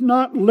use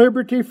not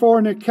liberty for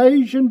an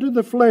occasion to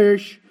the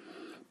flesh,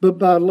 but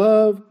by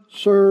love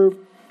serve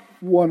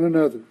one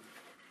another."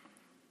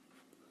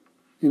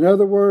 In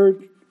other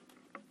words,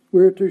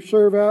 we're to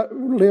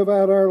live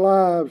out our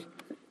lives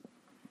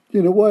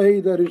in a way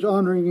that is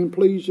honoring and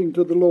pleasing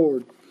to the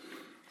Lord.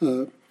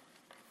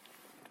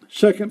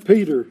 2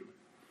 Peter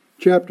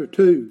chapter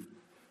 2.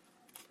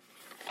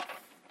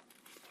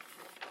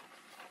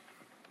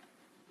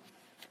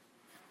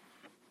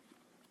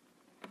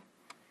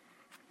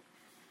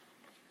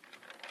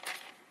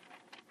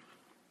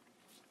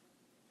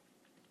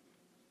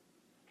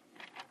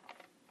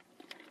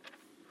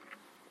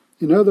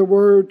 In other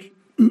words,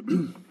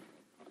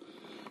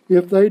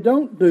 if they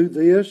don't do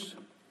this,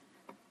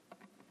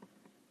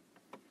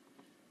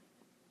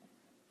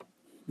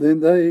 then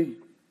they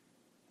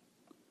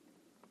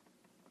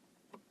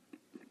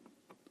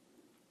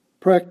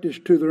practice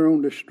to their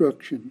own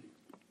destruction.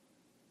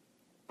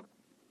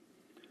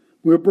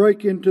 We'll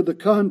break into the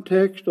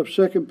context of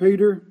 2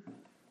 Peter.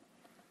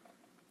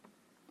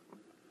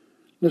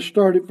 Let's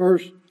start at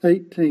verse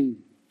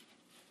 18.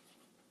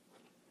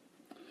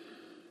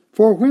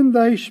 "For when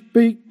they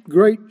speak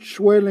great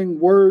swelling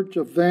words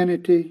of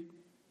vanity,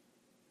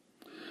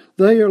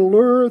 they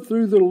allure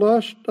through the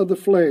lust of the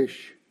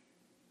flesh,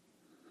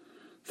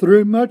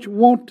 through much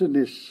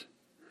wantonness,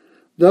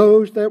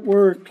 those that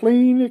were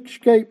clean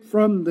escaped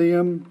from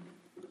them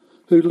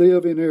who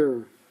live in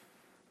error.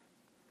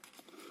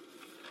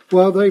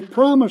 While they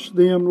promise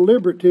them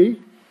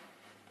liberty,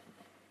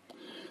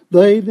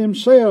 they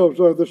themselves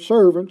are the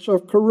servants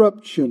of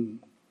corruption.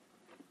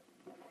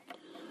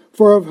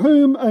 For of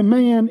whom a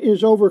man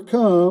is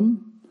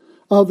overcome,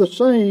 of the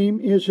same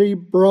is he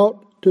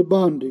brought to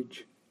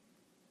bondage.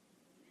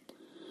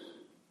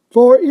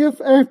 For if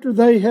after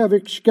they have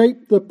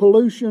escaped the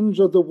pollutions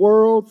of the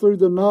world through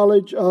the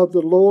knowledge of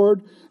the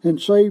Lord and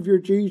Savior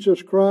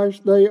Jesus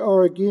Christ, they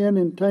are again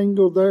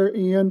entangled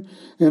therein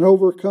and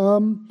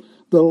overcome,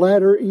 the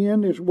latter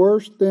end is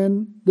worse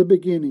than the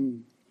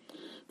beginning.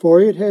 For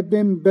it had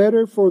been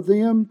better for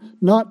them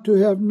not to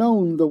have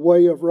known the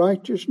way of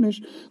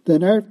righteousness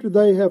than after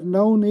they have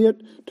known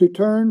it to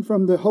turn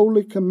from the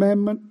holy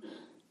commandment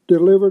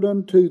delivered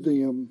unto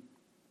them.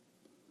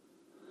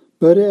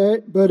 But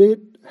it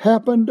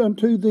happened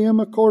unto them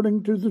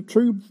according to the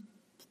true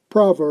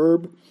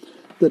proverb,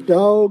 the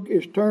dog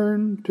is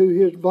turned to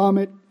his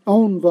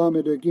own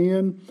vomit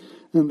again,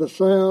 and the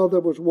sow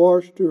that was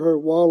washed to her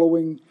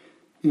wallowing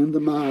in the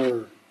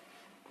mire."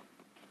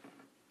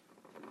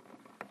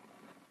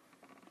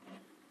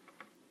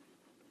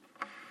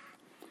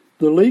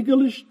 The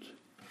legalist,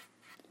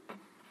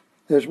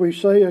 as we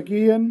say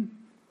again,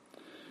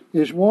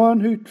 is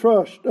one who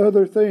trusts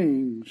other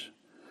things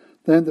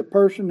than the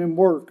person and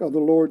work of the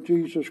Lord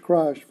Jesus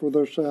Christ for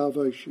their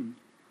salvation.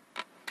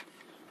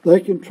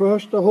 They can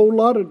trust a whole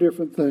lot of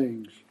different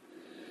things.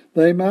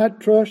 They might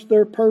trust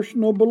their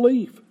personal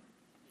belief.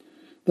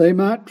 They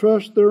might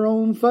trust their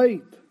own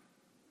faith.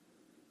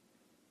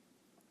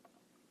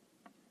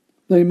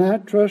 They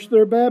might trust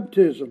their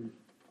baptism.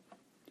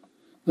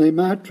 They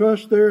might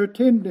trust their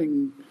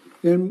attending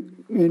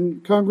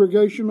in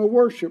congregational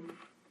worship.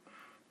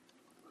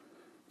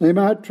 They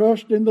might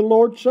trust in the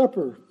Lord's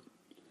Supper.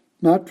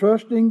 Might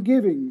trust in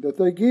giving, that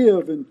they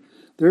give and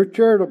they're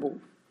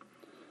charitable.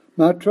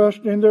 Might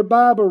trust in their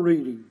Bible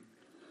reading.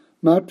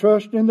 Might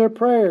trust in their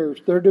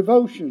prayers, their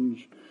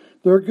devotions,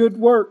 their good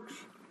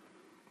works.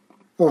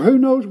 Or who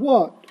knows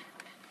what.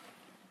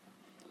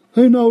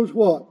 Who knows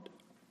what.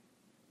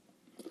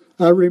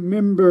 I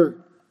remember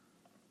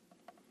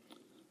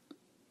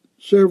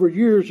several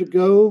years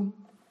ago,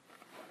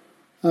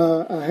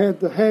 I had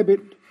the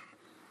habit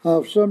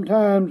of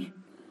sometimes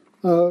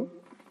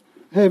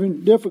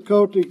having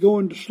difficulty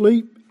going to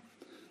sleep,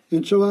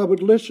 and so I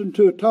would listen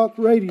to a talk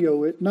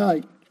radio at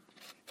night,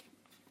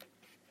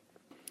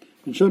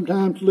 and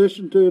sometimes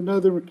listen to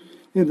another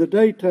in the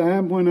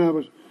daytime when I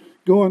was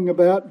going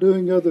about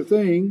doing other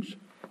things.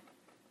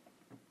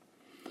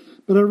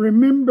 But I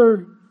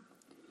remember,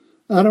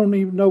 I don't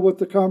even know what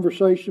the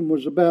conversation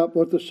was about,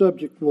 what the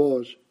subject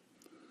was.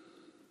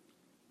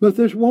 But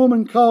this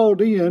woman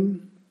called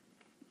in,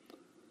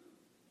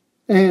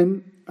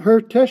 and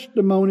her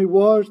testimony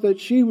was that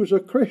she was a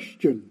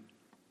Christian.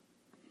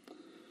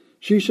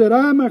 She said,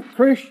 "I'm a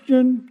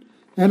Christian,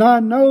 and I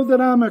know that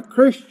I'm a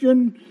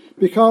Christian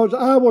because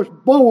I was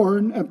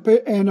born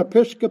an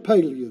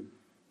Episcopalian."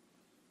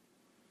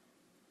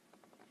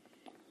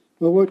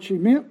 Well, what she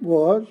meant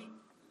was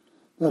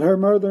that her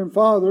mother and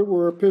father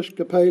were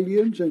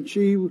Episcopalians, and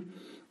she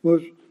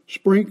was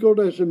sprinkled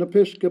as an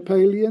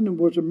Episcopalian and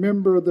was a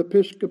member of the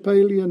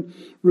Episcopalian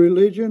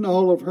religion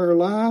all of her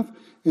life,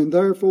 and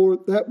therefore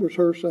that was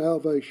her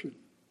salvation.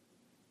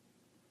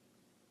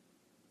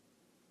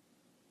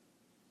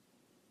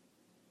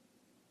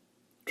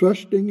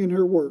 Trusting in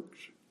her works,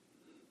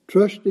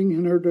 trusting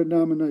in her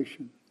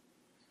denomination.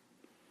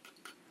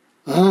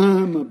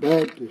 "I'm a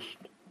Baptist.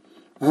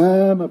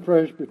 I'm a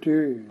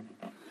Presbyterian.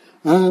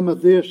 I'm a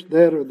this,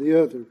 that, or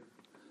the other.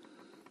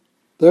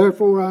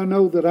 Therefore I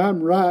know that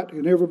I'm right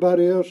and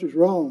everybody else is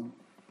wrong.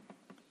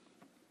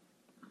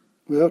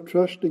 Well,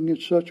 trusting in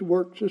such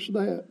works as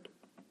that.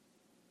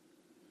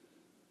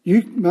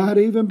 You might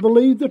even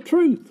believe the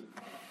truth.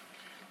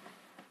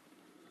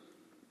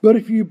 But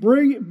if you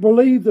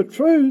believe the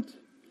truth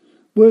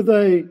with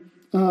a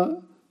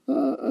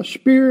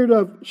spirit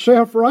of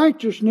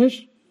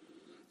self-righteousness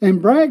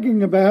and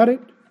bragging about it,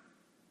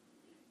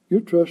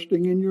 you're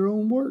trusting in your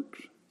own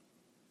works.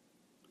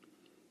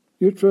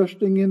 You're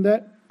trusting in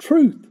that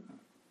truth.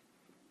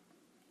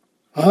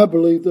 I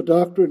believe the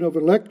doctrine of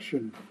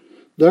election.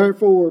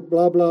 Therefore,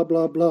 blah, blah,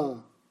 blah, blah.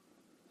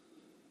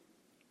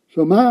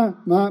 So my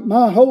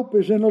hope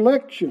is in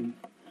election.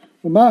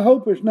 Well, my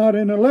hope is not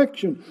in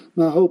election.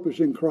 My hope is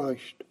in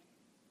Christ.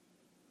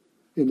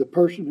 In the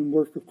person and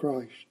work of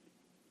Christ.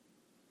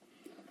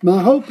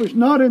 My hope is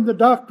not in the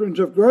doctrines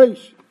of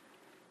grace.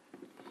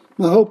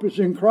 My hope is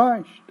in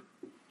Christ.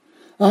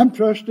 I'm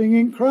trusting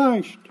in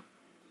Christ.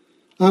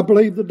 I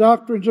believe the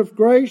doctrines of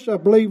grace. I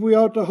believe we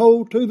ought to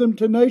hold to them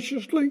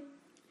tenaciously.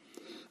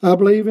 I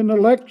believe in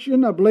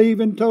election. I believe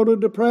in total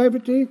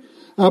depravity.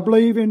 I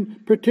believe in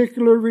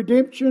particular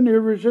redemption,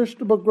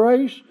 irresistible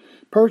grace,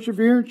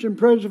 perseverance and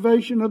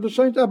preservation of the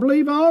saints. I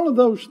believe all of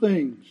those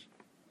things.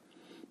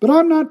 But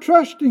I'm not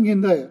trusting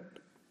in that.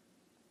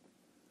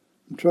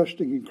 I'm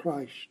trusting in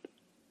Christ.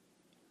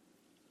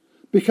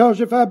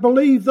 Because if I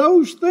believe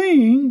those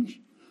things,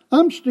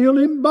 I'm still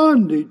in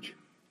bondage.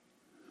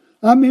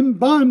 I'm in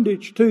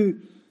bondage to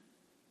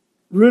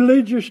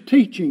religious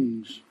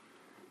teachings.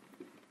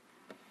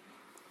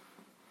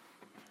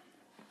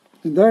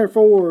 And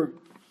therefore,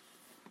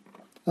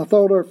 I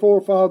thought our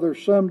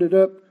forefathers summed it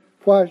up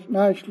quite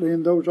nicely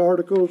in those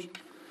articles,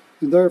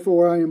 and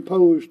therefore I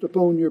imposed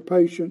upon your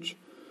patience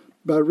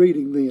by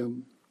reading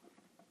them.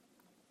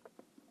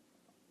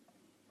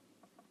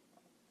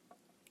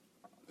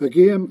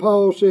 Again,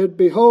 Paul said,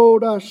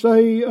 Behold, I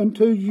say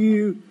unto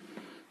you,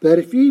 that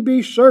if ye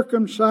be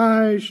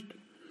circumcised,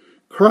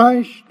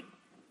 Christ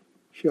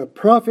shall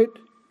profit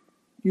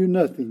you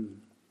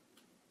nothing.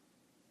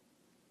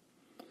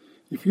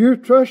 If you're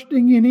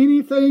trusting in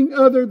anything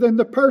other than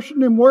the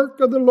person and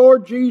work of the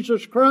Lord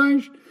Jesus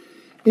Christ,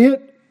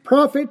 it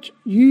profits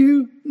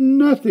you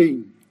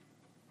nothing.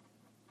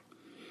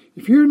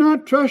 If you're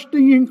not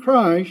trusting in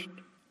Christ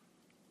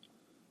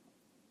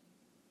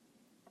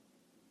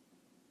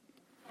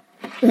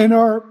and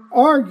are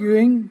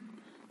arguing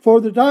for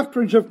the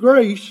doctrines of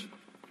grace,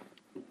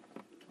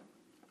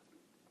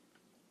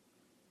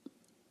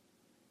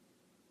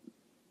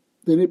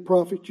 then it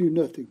profits you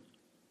nothing.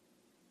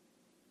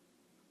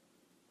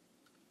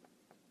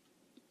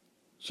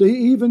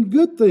 See, even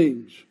good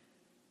things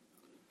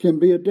can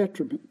be a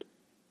detriment.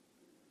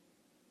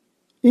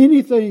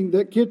 Anything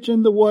that gets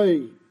in the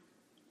way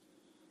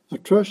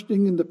of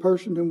trusting in the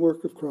person and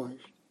work of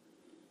Christ.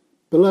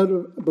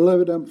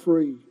 Beloved, I'm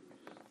free.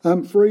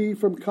 I'm free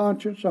from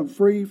conscience. I'm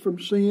free from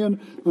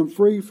sin. I'm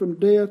free from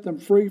death. I'm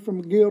free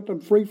from guilt. I'm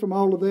free from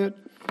all of that.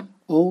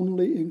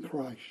 Only in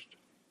Christ.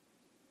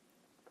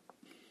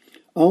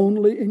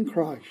 Only in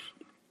Christ.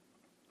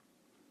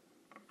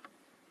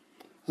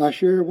 I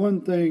share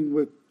one thing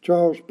with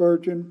Charles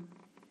Spurgeon.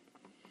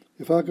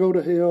 If I go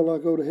to hell, I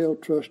go to hell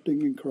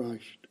trusting in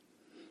Christ.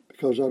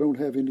 Because I don't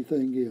have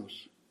anything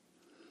else.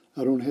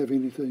 I don't have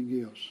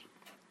anything else.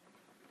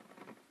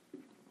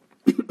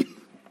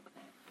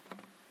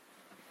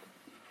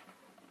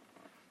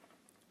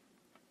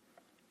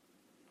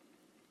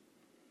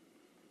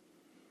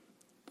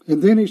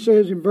 And then he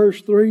says in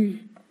verse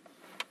 3,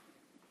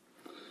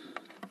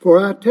 For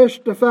I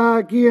testify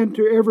again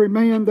to every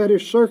man that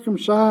is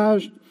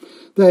circumcised,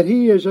 that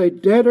he is a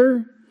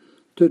debtor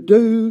to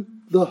do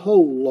the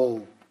whole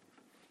law.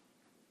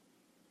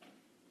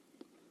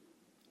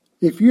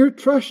 If you're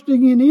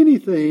trusting in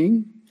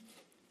anything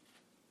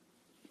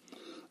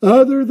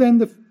other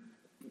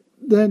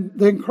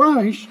than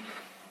Christ,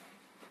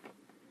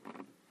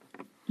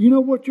 you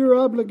know what you're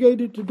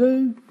obligated to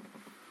do?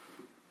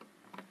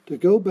 To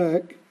go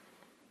back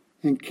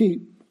and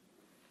keep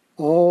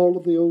all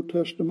of the Old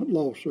Testament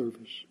law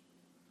service.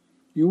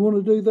 You want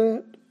to do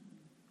that?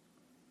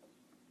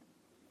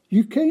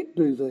 You can't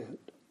do that.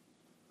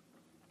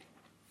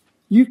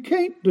 You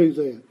can't do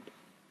that.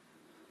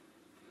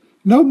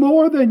 No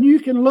more than you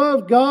can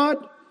love God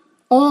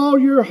all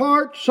your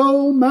heart,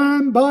 soul,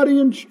 mind, body,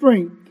 and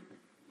strength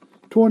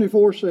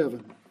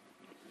 24/7.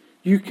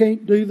 You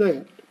can't do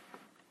that.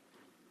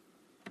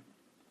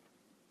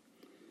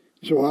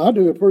 So I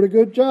do a pretty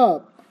good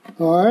job.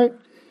 All right?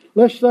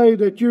 Let's say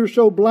that you're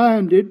so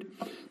blinded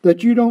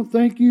that you don't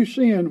think you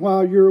sin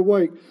while you're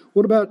awake.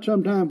 What about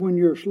sometime when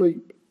you're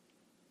asleep?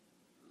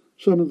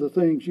 Some of the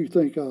things you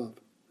think of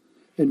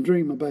and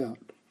dream about.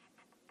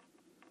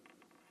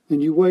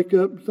 And you wake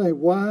up and think,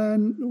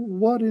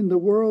 what in the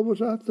world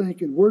was I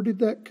thinking? Where did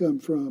that come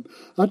from?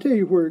 I'll tell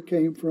you where it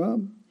came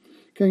from.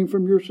 It came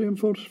from your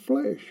sinful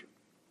flesh.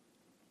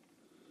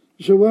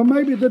 You say, well,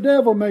 maybe the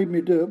devil made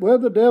me do it. Well,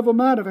 the devil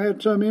might have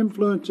had some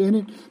influence in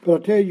it,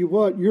 but I tell you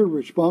what, you're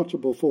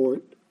responsible for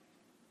it.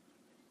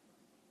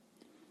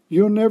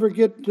 You'll never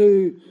get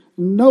to,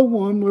 no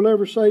one will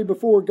ever say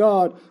before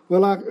God,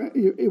 well,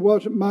 it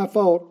wasn't my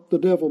fault, the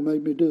devil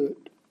made me do it.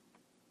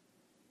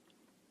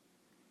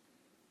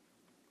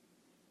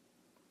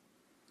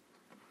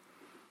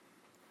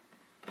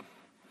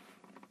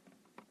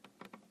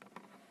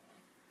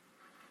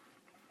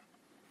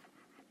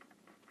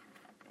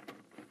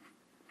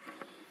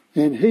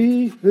 And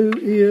he who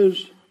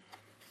is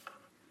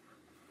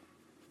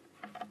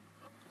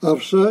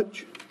of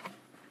such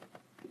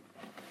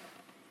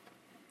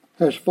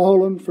has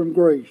fallen from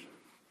grace.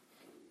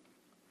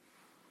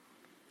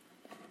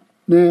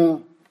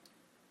 Now,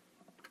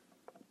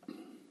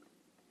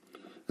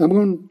 I'm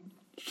going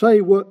to say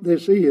what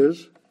this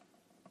is,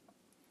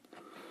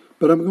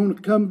 but I'm going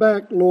to come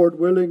back, Lord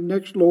willing,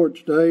 next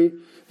Lord's Day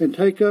and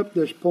take up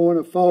this point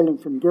of falling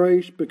from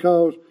grace,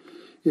 because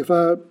if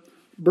I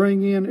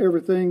bring in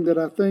everything that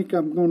I think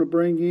I'm going to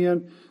bring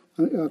in,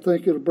 I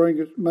think it'll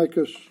make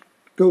us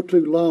go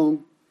too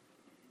long.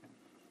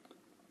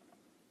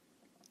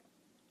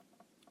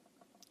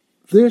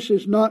 This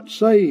is not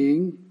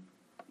saying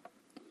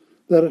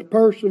that a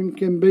person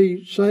can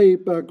be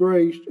saved by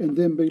grace and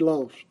then be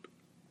lost.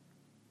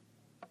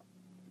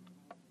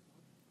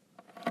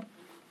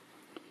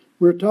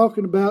 We're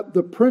talking about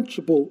the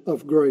principle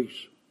of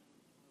grace.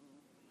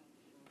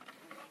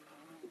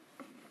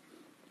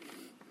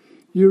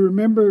 You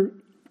remember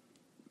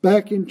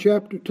back in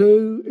chapter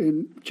 2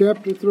 and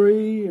chapter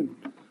 3, and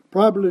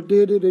probably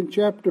did it in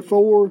chapter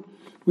 4,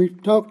 we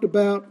talked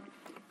about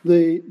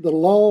the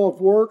law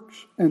of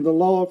works and the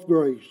law of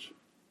grace.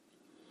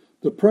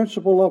 The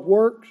principle of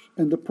works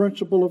and the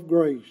principle of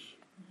grace.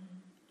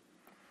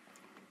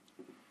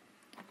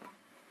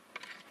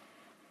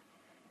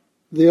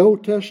 The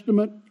Old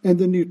Testament and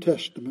the New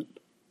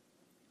Testament.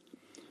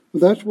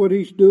 Well, that's what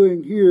he's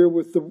doing here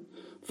with the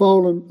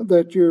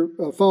you're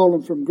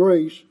fallen from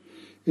grace.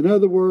 In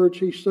other words,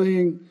 he's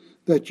saying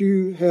that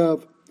you're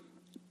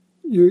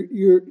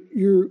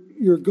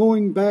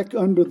going back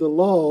under the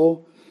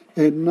law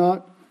and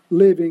not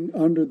living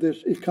under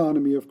this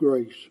economy of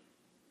grace.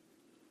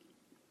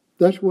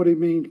 That's what he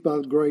means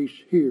by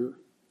grace here.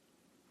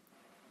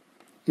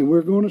 And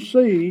we're going to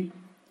see,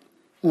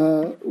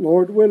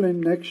 Lord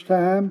willing, next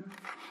time,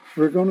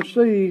 we're going to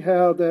see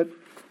how that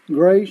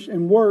grace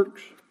and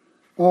works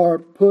are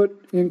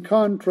put in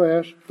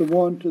contrast the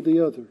one to the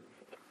other.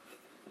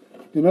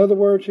 In other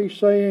words, he's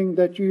saying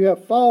that you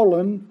have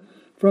fallen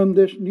from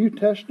this New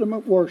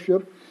Testament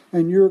worship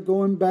and you're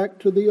going back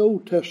to the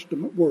Old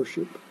Testament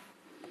worship.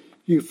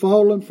 You've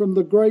fallen from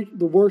the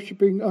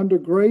worshiping under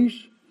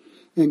grace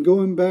and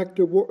going back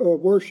to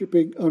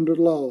worshiping under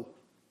law.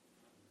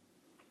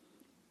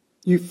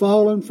 You've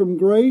fallen from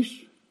grace.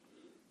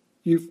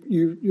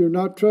 You're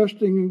not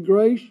trusting in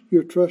grace.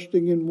 You're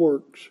trusting in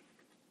works.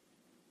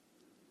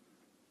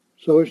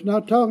 So it's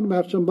not talking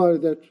about somebody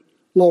that's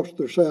lost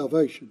their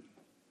salvation.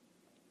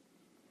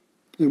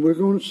 And we're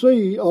going to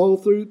see all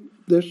through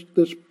this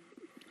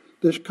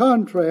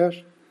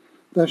contrast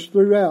that's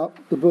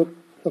throughout the book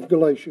of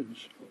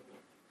Galatians.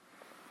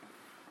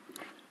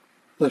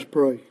 Let's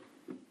pray.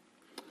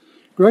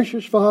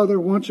 Gracious Father,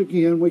 once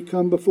again we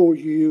come before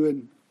you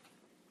and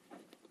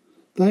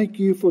thank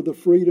you for the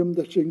freedom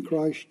that's in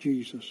Christ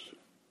Jesus.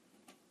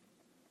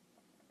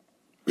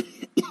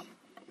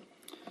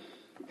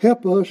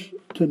 Help us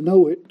to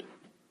know it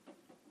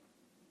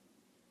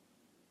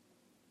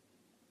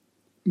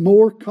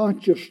more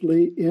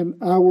consciously in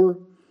our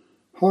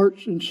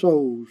hearts and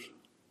souls,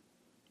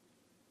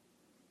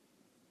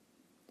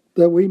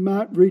 that we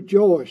might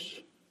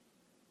rejoice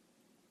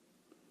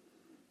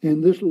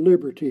in this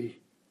liberty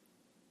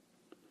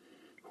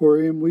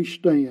wherein we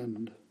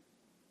stand.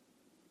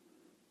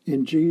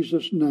 In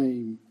Jesus'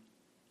 name,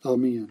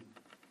 amen.